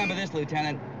just remember this,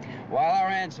 Lieutenant. While our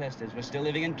ancestors were still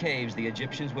living in caves, the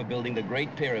Egyptians were building the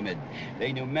Great Pyramid.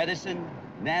 They knew medicine,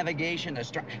 navigation,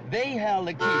 They held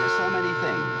the key to so many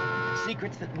things.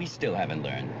 Secrets that we still haven't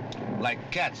learned.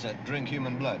 Like cats that drink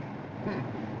human blood.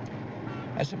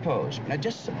 I suppose, now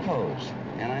just suppose,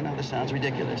 and I know this sounds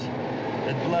ridiculous,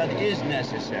 that blood is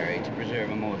necessary to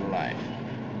preserve immortal life.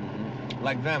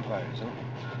 Like vampires, huh?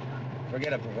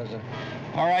 Forget it, Professor.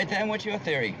 All right, then, what's your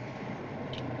theory?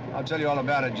 I'll tell you all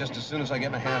about it just as soon as I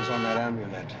get my hands on that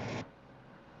amulet.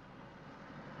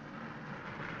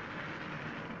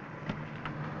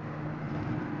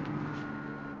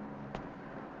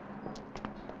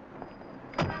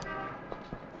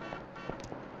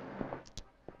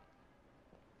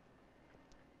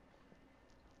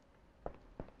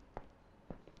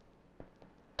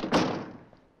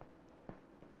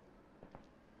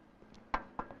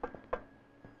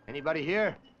 Anybody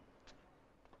here?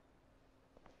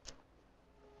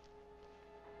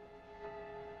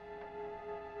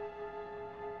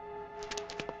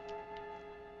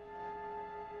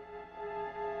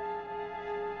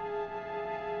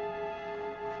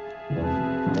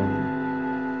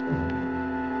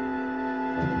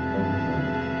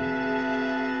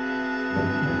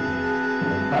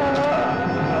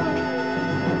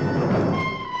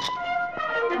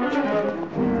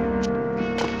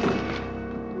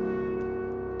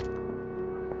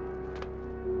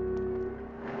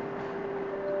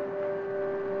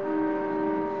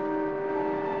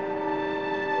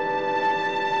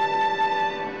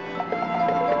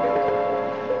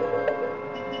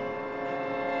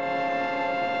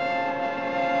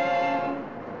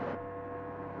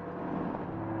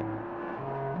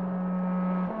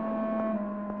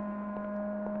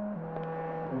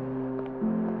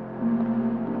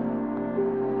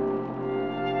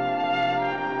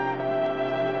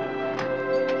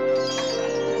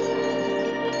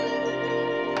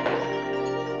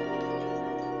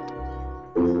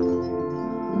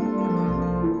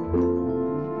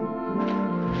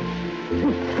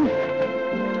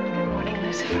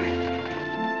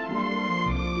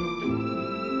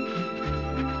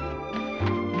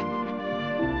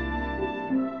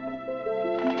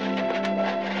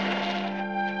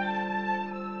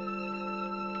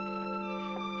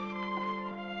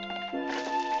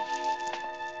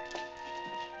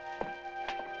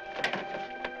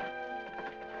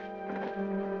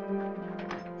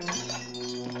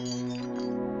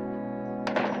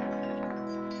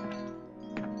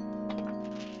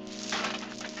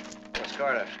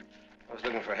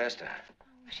 for Hester.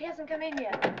 She hasn't come in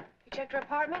yet. You checked her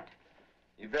apartment?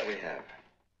 You bet we have.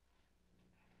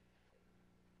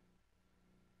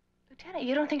 Lieutenant,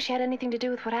 you don't think she had anything to do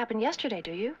with what happened yesterday,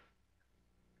 do you?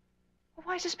 Well,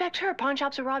 why suspect her? Pawn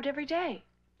shops are robbed every day.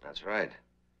 That's right.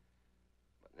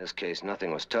 But in this case,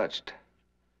 nothing was touched.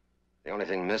 The only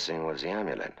thing missing was the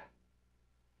amulet.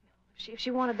 If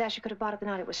she wanted that, she could have bought it the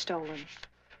night it was stolen.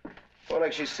 Well,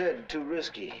 like she said, too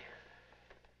risky.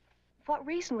 What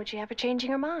reason would she have for changing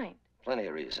her mind? Plenty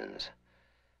of reasons.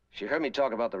 She heard me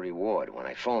talk about the reward when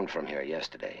I phoned from here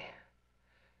yesterday.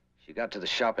 She got to the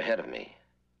shop ahead of me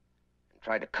and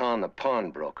tried to con the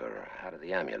pawnbroker out of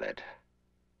the amulet.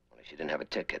 Only she didn't have a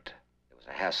ticket. It was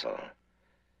a hassle.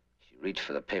 She reached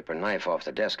for the paper knife off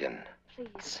the desk and...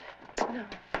 Please, no.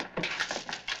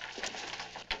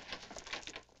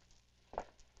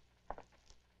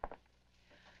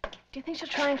 Do you think she'll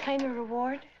try and claim the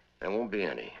reward? There won't be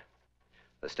any.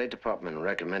 The State Department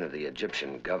recommended the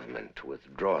Egyptian government to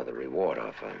withdraw the reward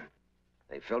offer.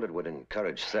 They felt it would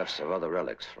encourage thefts of other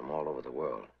relics from all over the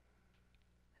world.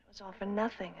 It was all for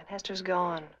nothing, and Hester's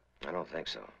gone. I don't think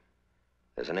so.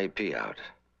 There's an AP out.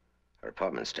 Her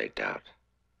apartment's staked out.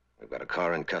 We've got a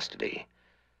car in custody.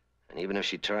 And even if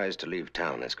she tries to leave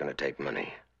town, it's going to take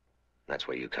money. That's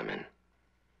where you come in.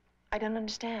 I don't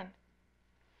understand.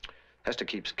 Hester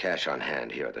keeps cash on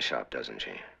hand here at the shop, doesn't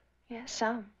she? Yes,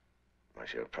 some. Well,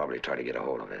 she'll probably try to get a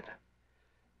hold of it.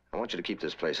 I want you to keep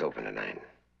this place open tonight.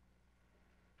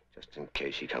 Just in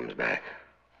case she comes back.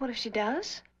 What if she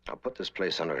does? I'll put this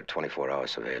place under a 24-hour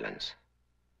surveillance.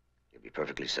 You'll be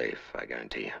perfectly safe, I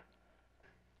guarantee you.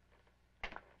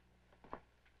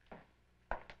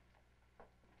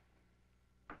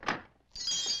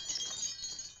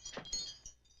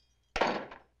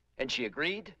 And she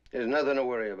agreed? There's nothing to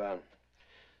worry about.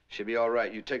 She'll be all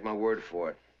right. You take my word for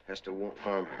it. Hester won't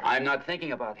harm her. I'm not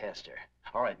thinking about Hester.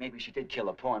 All right, maybe she did kill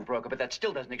a pawnbroker, but that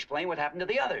still doesn't explain what happened to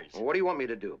the others. Well, what do you want me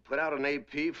to do? Put out an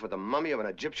AP for the mummy of an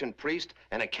Egyptian priest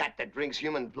and a cat that drinks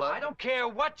human blood? I don't care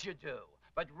what you do,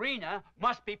 but Rena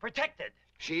must be protected.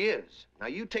 She is. Now,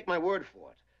 you take my word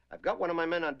for it. I've got one of my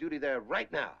men on duty there right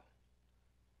now.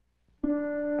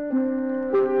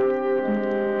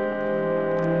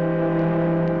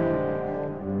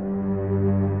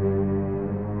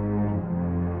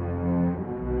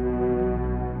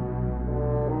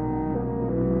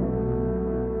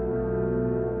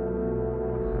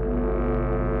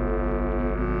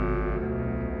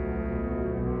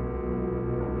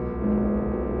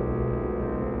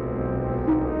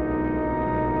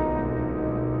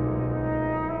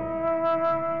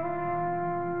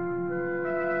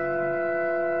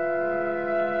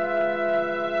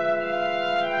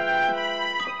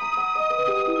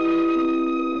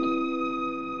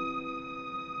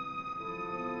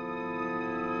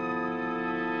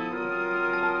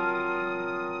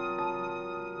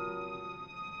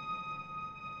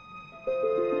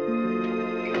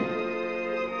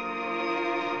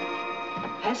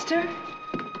 Hester?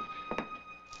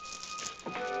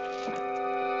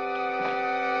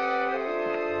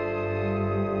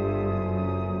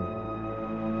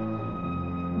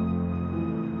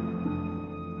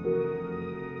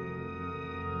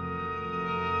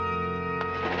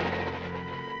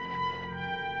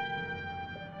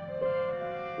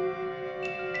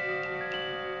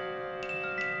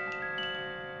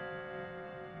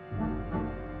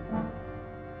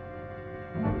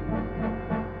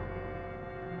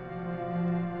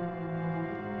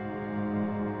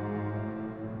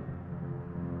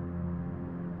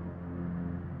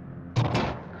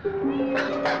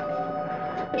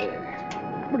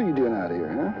 What are you doing out here,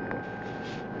 huh?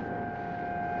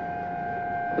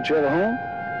 Don't you have a home?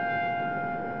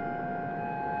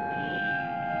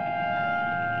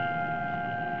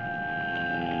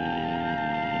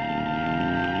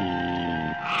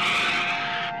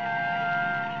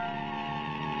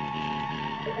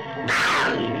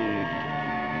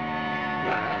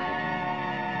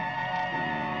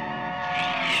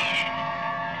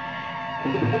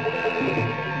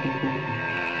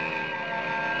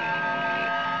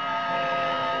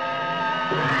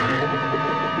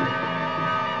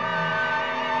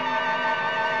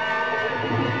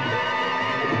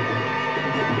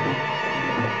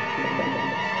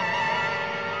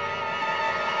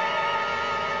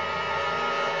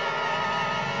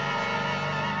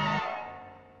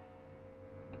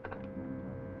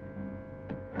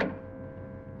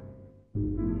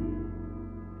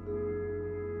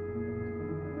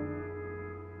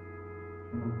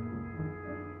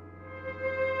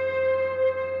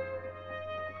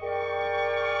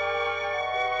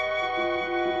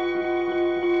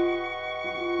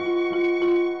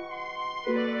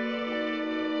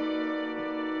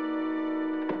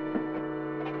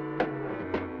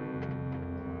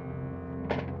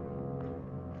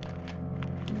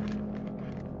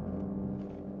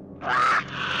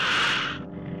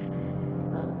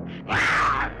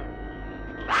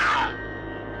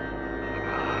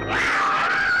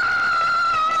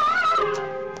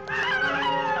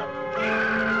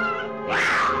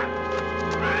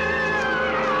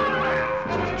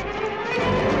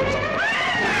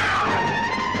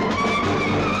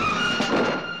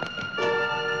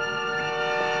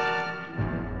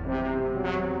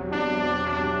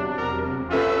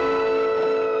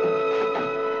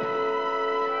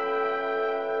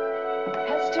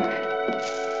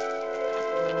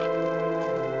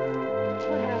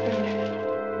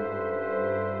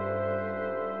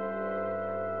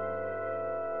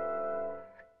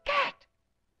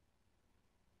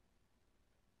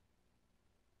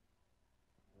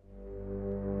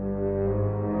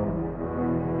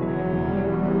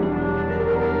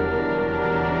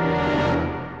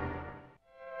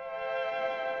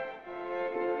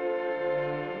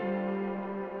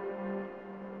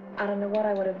 I don't know what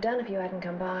I would have done if you hadn't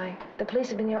come by. The police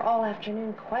have been here all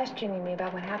afternoon questioning me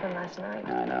about what happened last night.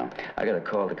 I know. I got a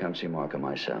call to come see Marco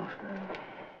myself.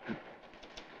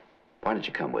 Why don't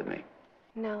you come with me?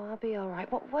 No, I'll be all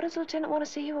right. What does the lieutenant want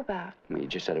to see you about? I mean, you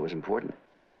just said it was important.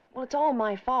 Well, it's all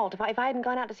my fault. If I hadn't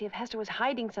gone out to see if Hester was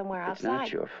hiding somewhere outside...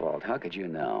 It's not your fault. How could you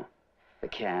know? The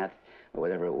cat, or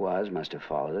whatever it was, must have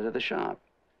followed her to the shop.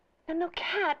 No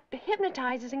cat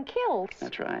hypnotizes and kills.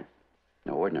 That's right.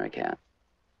 No ordinary cat.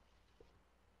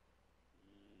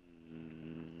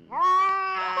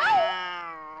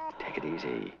 Take it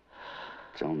easy.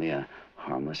 It's only a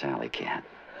harmless alley cat.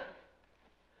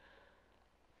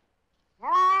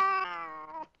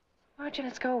 Roger,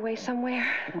 let's go away somewhere.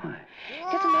 Why?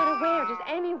 Doesn't matter where, just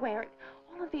anywhere.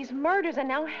 All of these murders and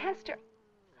now Hester.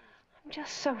 I'm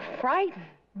just so frightened.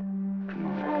 Come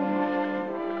on.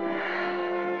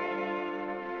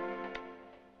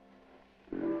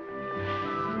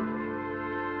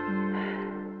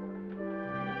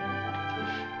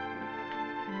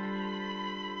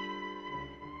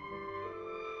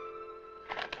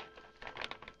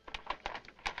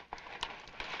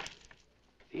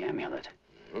 The amulet.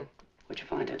 Mm-hmm. Where'd you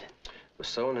find it? It was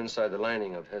sewn inside the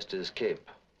lining of Hester's cape.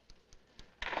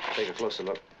 Take a closer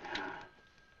look.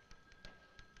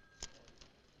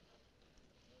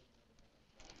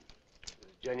 Is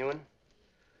it genuine?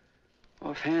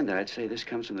 Offhand, I'd say this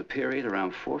comes from the period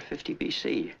around 450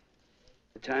 BC.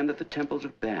 The time that the temples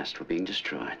of Bast were being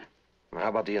destroyed. How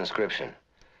about the inscription?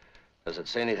 Does it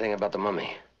say anything about the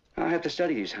mummy? I'll have to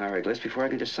study these hieroglyphs before I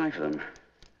can decipher them.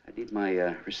 I need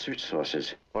my research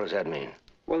sources. What does that mean?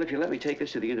 Well, if you let me take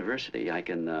this to the university, I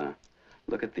can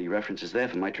look at the references there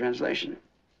for my translation.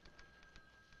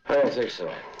 I don't think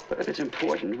so. But if it's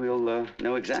important, we'll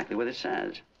know exactly what it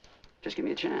says. Just give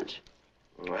me a chance.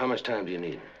 Well, how much time do you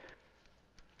need?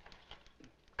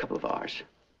 A couple of hours.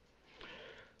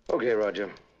 Okay,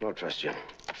 Roger. I'll trust you.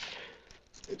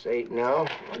 It's 8 now.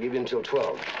 I'll give you until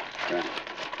 12. Right.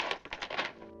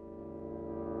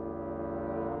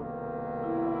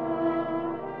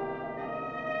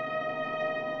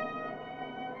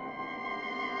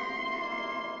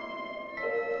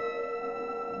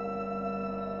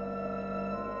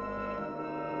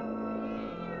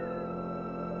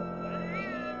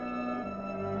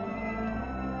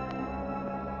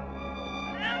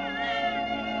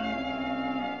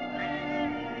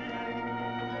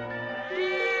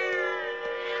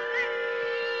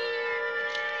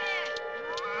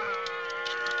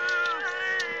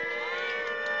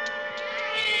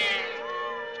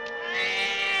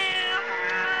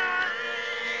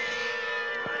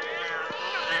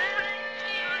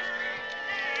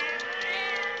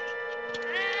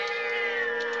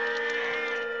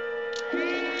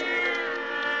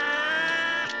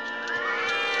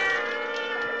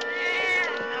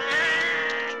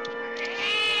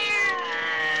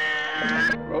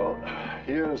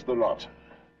 Here's the lot.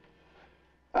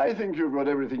 I think you've got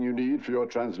everything you need for your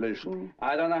translation.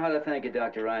 I don't know how to thank you,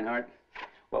 Dr. Reinhardt.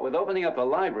 What with opening up a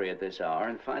library at this hour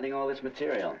and finding all this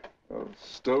material.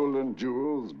 Stolen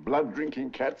jewels,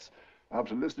 blood-drinking cats.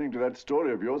 After listening to that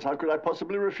story of yours, how could I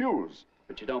possibly refuse?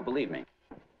 But you don't believe me.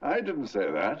 I didn't say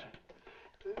that.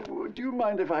 Do you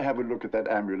mind if I have a look at that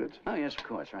amulet? Oh, yes, of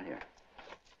course, right here.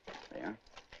 There.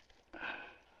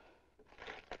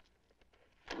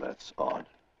 That's odd.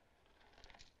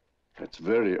 That's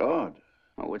very odd.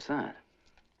 Oh, what's that?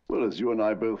 Well, as you and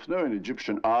I both know, in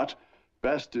Egyptian art,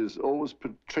 Bast is always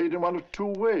portrayed in one of two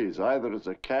ways, either as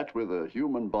a cat with a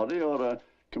human body or a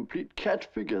complete cat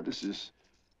figure. This is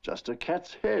just a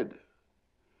cat's head.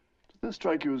 Does this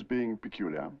strike you as being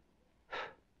peculiar?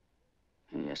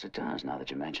 Yes, it does, now that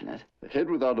you mention it. The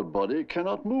head without a body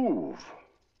cannot move.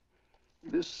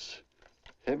 This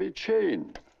heavy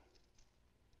chain.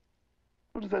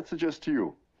 What does that suggest to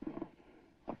you?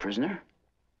 A prisoner?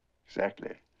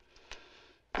 Exactly.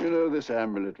 You know, this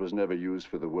amulet was never used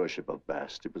for the worship of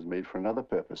Bast. It was made for another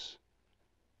purpose.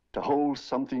 To hold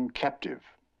something captive.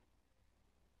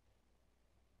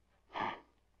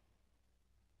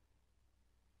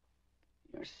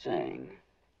 You're saying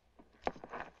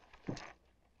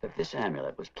that this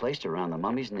amulet was placed around the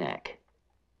mummy's neck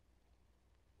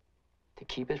to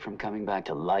keep it from coming back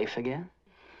to life again?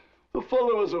 The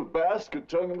followers of Bast could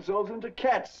turn themselves into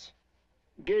cats.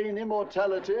 Gain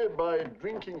immortality by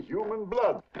drinking human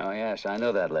blood. Oh, yes, I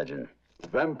know that legend.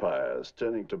 Vampires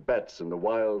turning to bats in the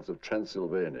wilds of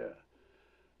Transylvania.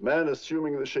 Man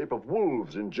assuming the shape of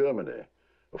wolves in Germany,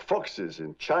 of foxes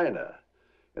in China.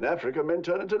 In Africa, men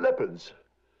turn into leopards.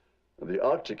 And the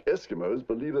Arctic Eskimos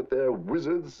believe that their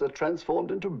wizards are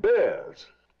transformed into bears.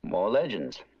 More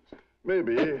legends.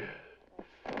 Maybe.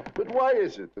 But why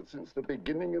is it that since the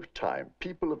beginning of time,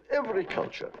 people of every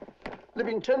culture,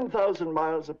 living 10,000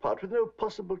 miles apart with no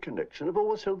possible connection, have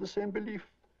always held the same belief?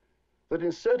 That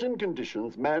in certain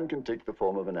conditions, man can take the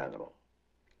form of an animal.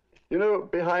 You know,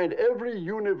 behind every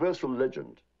universal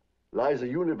legend lies a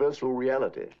universal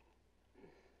reality.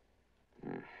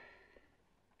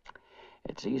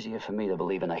 It's easier for me to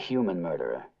believe in a human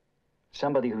murderer.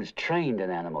 Somebody who's trained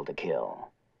an animal to kill.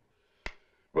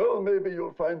 Well, maybe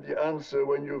you'll find the answer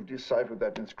when you've deciphered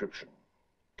that inscription.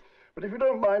 But if you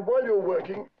don't mind, while you're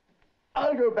working,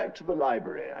 I'll go back to the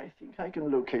library. I think I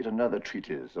can locate another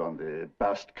treatise on the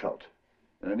Bast cult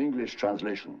in an English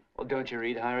translation. Well, don't you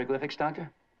read hieroglyphics,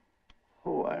 Doctor?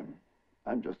 Oh,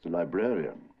 I'm just a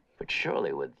librarian. But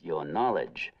surely with your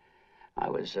knowledge, I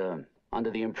was under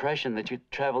the impression that you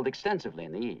traveled extensively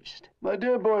in the East. My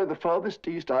dear boy, the farthest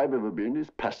east I've ever been is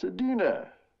Pasadena.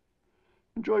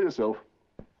 Enjoy yourself.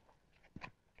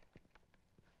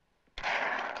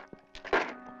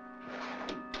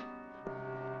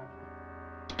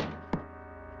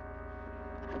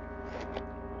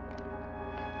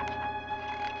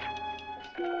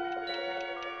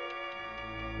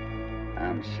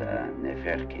 Amsa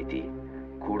neferketi,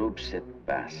 kurupset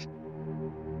bast.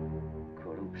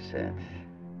 Kurupset.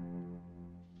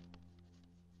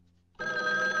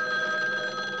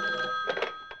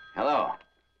 Hello.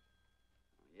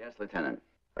 Yes, Lieutenant.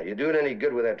 Are you doing any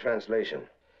good with that translation?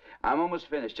 I'm almost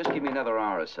finished. Just give me another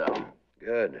hour or so.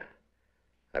 Good.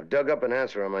 I've dug up an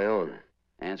answer on my own.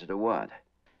 Answer to what?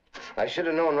 I should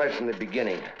have known right from the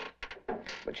beginning.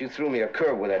 But you threw me a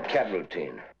curve with that cat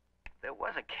routine. There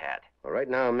was a cat. Well, right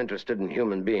now I'm interested in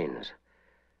human beings.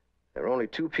 There are only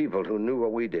two people who knew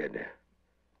what we did.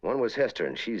 One was Hester,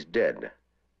 and she's dead.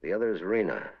 The other is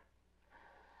Rena.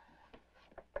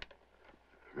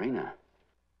 Rena?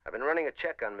 I've been running a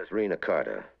check on Miss Rena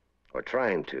Carter, or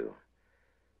trying to.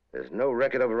 There's no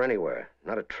record of her anywhere,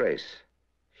 not a trace.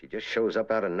 She just shows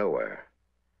up out of nowhere.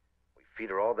 We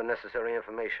feed her all the necessary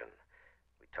information.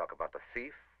 We talk about the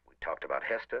thief, we talked about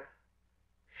Hester.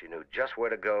 She knew just where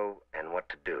to go and what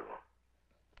to do.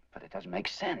 But it doesn't make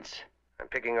sense. I'm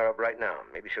picking her up right now.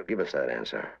 Maybe she'll give us that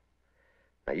answer.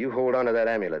 Now, you hold on to that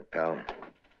amulet, pal.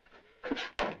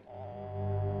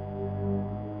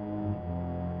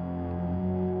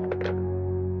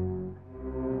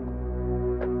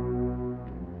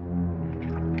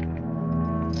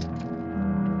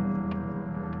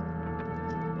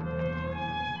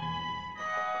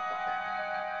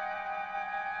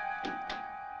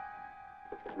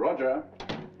 Roger.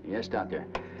 Yes, Doctor.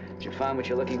 Did you find what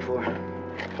you're looking for?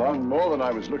 Found more than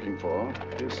I was looking for.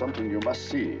 Here's something you must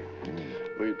see.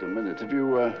 Wait a minute. Have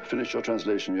you finished your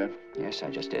translation yet? Yes, I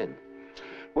just did.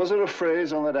 Was there a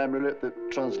phrase on that amulet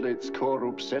that translates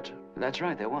Korup Set? That's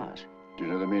right, there was. Do you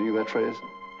know the meaning of that phrase?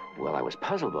 Well, I was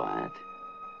puzzled by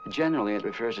it. Generally, it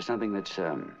refers to something that's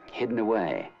hidden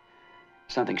away.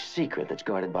 Something secret that's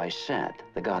guarded by Set,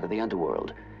 the god of the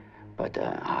underworld. But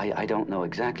I don't know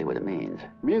exactly what it means.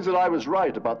 It means that I was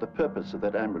right about the purpose of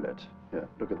that amulet. Here,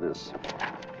 look at this.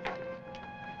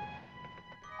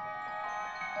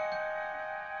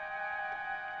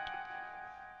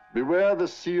 Beware the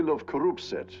seal of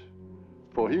Korupset,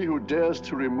 for he who dares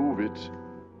to remove it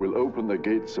will open the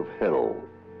gates of hell.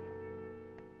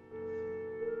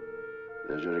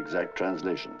 There's your exact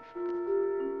translation.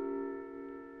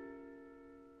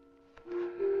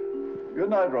 Good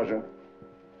night, Roger.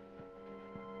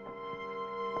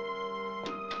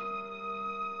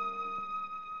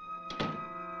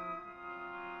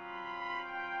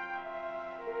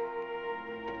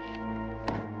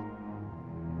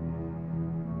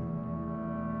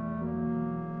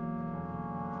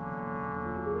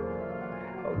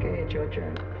 Okay, it's your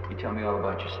turn. You tell me all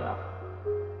about yourself.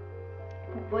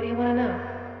 What do you want to know?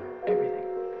 Everything.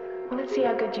 Well, let's see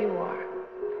how good you are.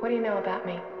 What do you know about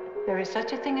me? There is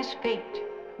such a thing as fate,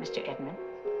 Mr. Edmund.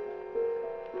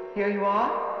 Here you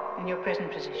are, in your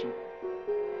present position.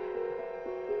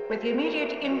 With the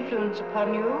immediate influence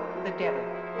upon you of the devil.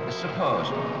 Suppose.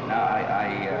 Now,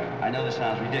 I know this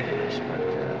sounds ridiculous,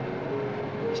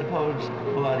 but suppose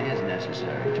blood is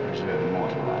necessary to preserve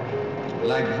mortal life.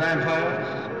 Like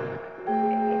vampires?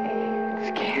 It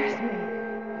scares me.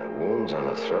 The wounds on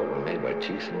the throat were made by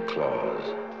teeth and claws.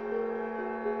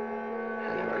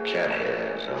 And there were cat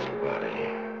hairs on the body.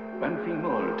 One thing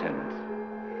more,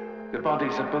 Lieutenant. The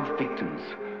bodies of both victims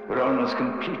were almost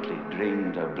completely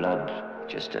drained of blood.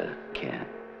 Just a cat.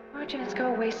 Why don't you just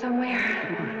go away somewhere?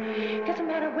 It doesn't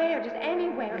matter where, just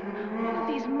anywhere. All of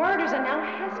these murders and now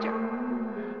Hester.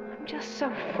 I'm just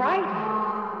so frightened.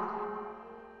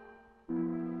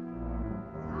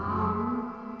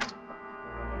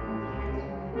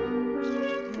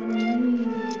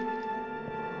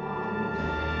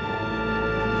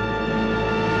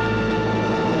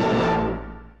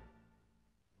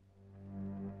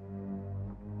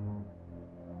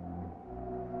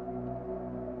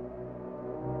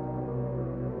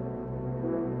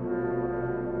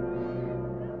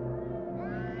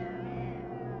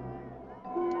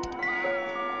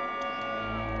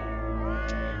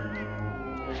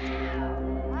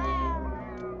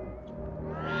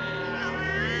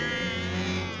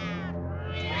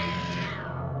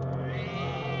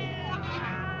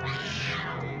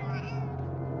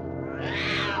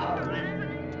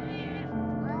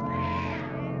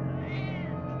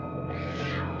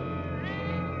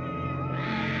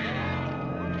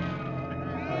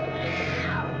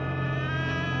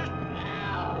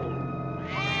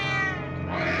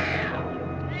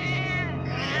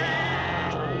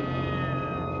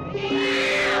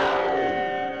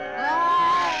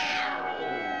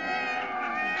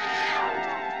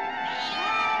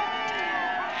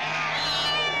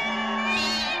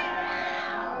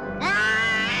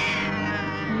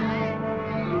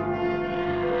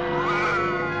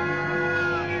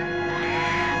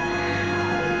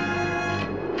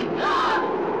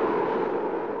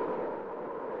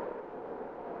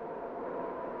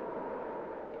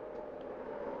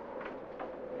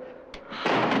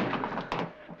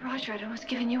 I'd almost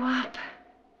given you up.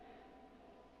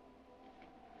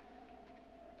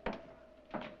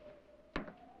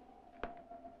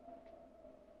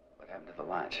 What happened to the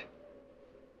lights?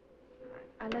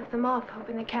 I left them off,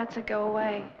 hoping the cats would go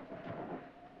away.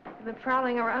 They've been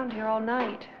prowling around here all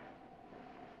night.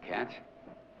 Cats?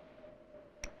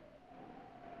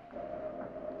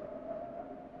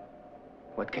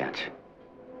 What cats?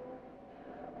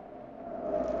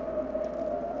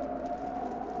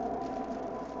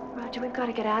 Roger, we've got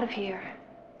to get out of here.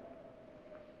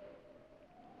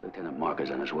 Lieutenant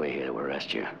Marker's on his way here to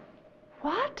arrest you.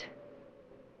 What?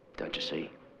 Don't you see?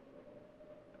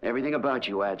 Everything about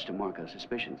you adds to Marco's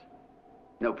suspicions.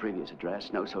 No previous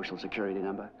address, no social security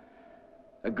number.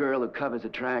 A girl who covers the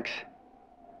tracks.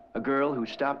 A girl who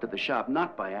stopped at the shop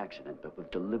not by accident, but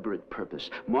with deliberate purpose.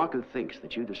 Marco thinks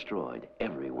that you destroyed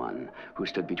everyone who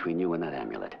stood between you and that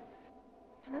amulet.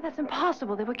 No, that's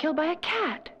impossible. They were killed by a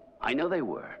cat. I know they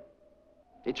were.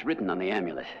 It's written on the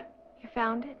amulet. You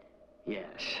found it?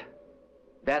 Yes.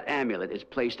 That amulet is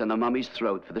placed on the mummy's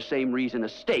throat for the same reason a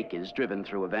stake is driven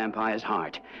through a vampire's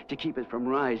heart, to keep it from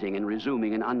rising and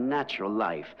resuming an unnatural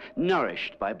life,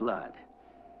 nourished by blood.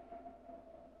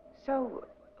 So,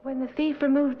 when the thief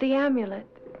removed the amulet,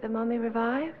 the mummy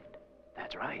revived?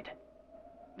 That's right.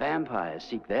 Vampires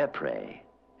seek their prey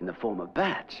in the form of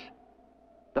bats.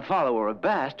 The follower of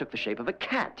Bast took the shape of a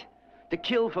cat to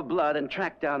kill for blood and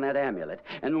track down that amulet.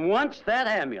 And once that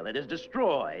amulet is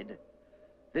destroyed,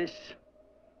 this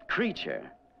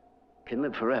creature can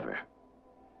live forever.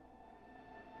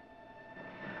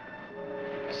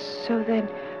 So then,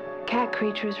 cat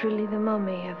creature is really the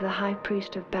mummy of the high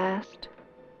priest of Bast?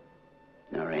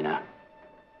 No, Raina.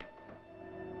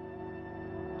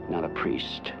 Not a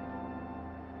priest.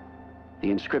 The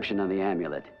inscription on the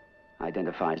amulet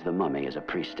identifies the mummy as a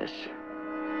priestess.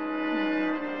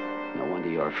 No wonder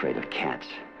you're afraid of cats.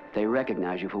 They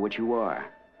recognize you for what you are.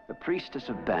 The priestess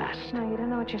of Bast. No, you don't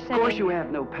know what you're saying. Of course you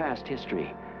have no past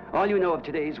history. All you know of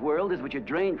today's world is what you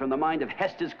drained from the mind of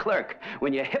Hester's clerk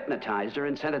when you hypnotized her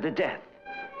and sent her to death.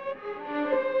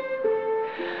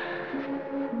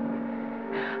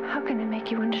 How can I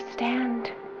make you understand?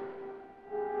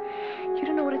 You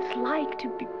don't know what it's like to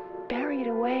be buried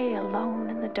away alone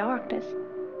in the darkness.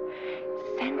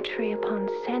 Century upon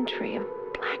century of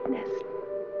blackness.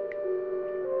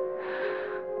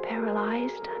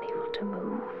 Paralyzed, unable to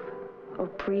move or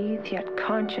breathe, yet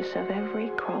conscious of every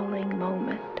crawling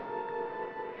moment.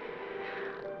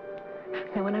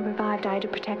 Now, when I revived, I had to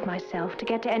protect myself, to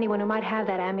get to anyone who might have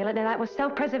that amulet, and that was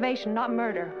self-preservation, not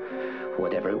murder.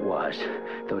 Whatever it was,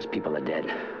 those people are dead.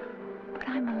 But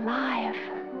I'm alive.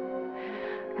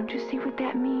 Don't you see what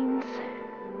that means?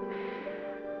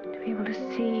 To be able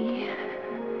to see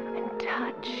and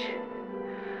touch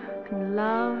and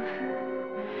love,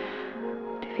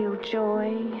 to feel joy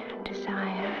and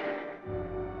desire.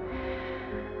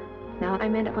 Now, I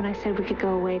meant it when I said we could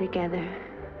go away together.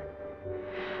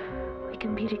 We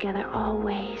can be together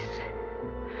always.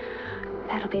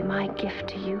 That'll be my gift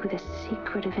to you, the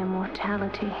secret of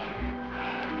immortality.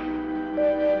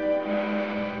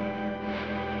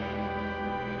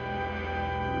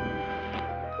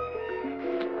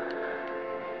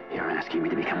 You're asking me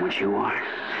to become what you are,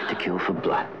 to kill for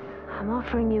blood. I'm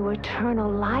offering you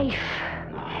eternal life.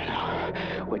 No.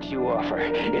 What you offer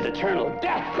is eternal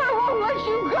death. I won't let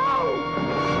you go!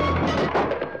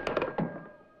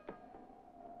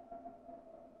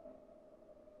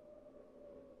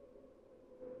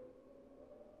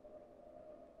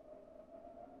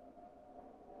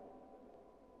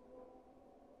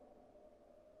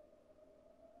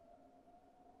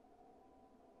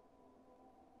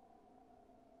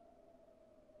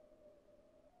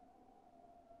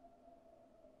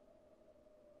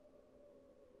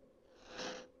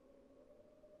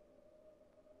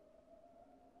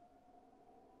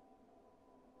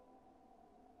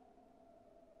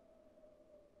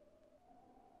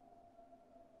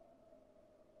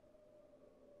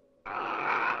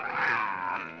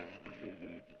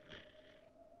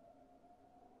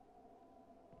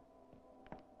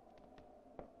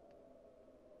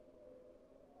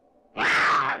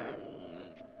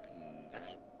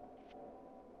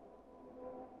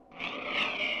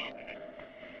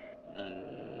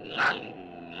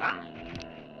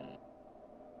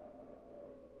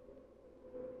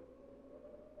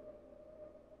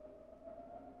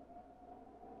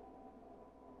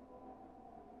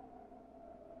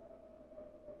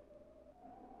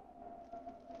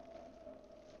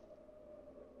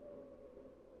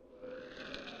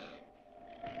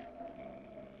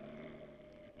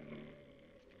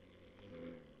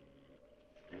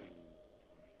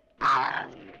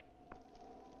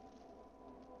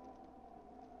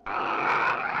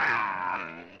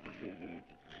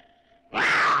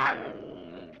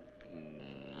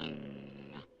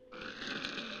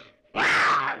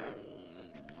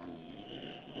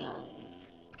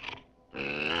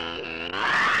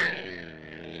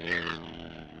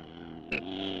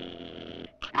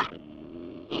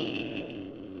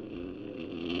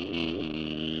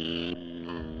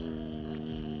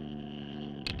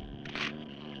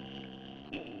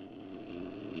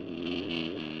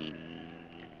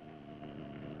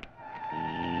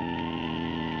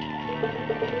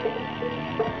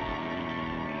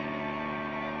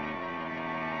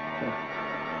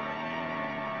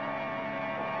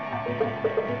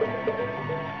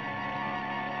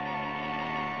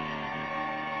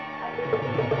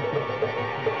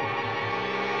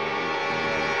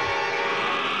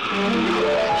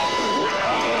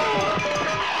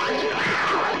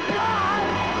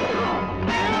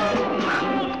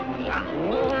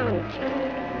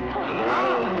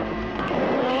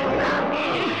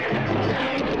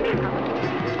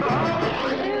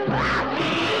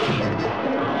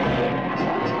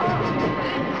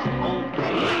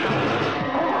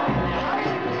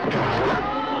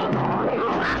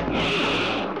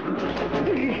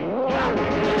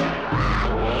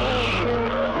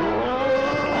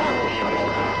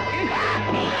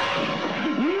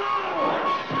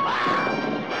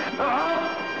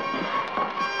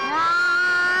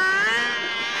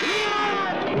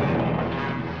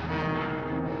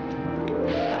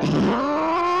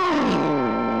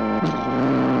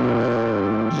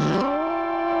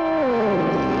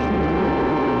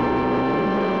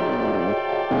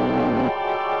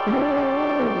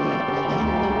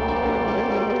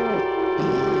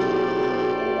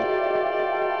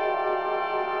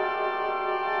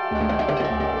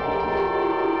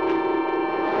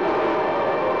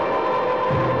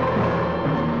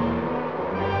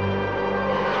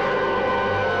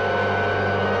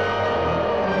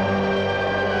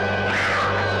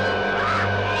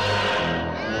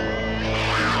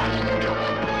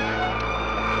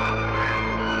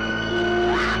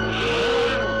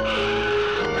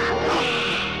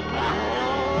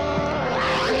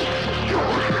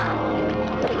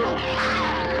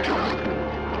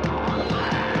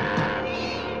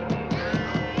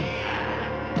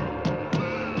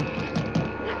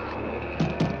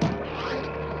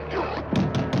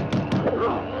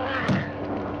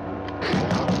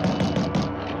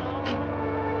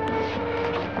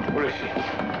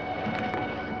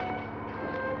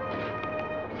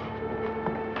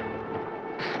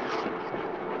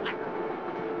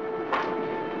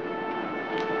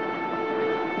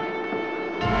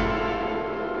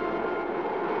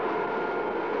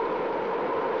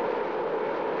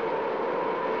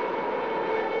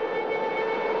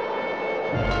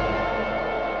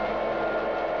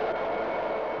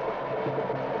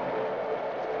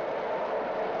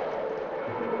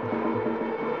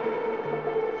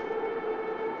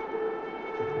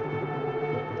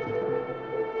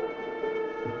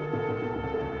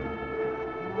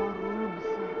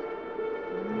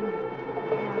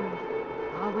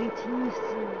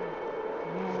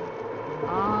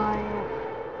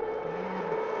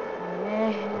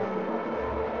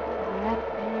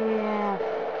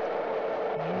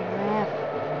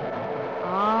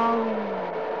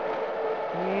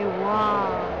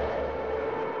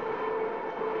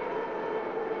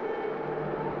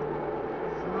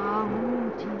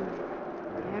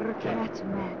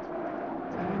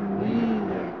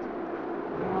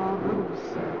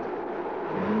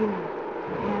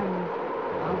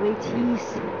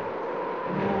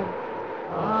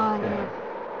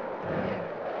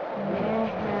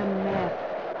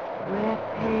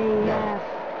 Repayef.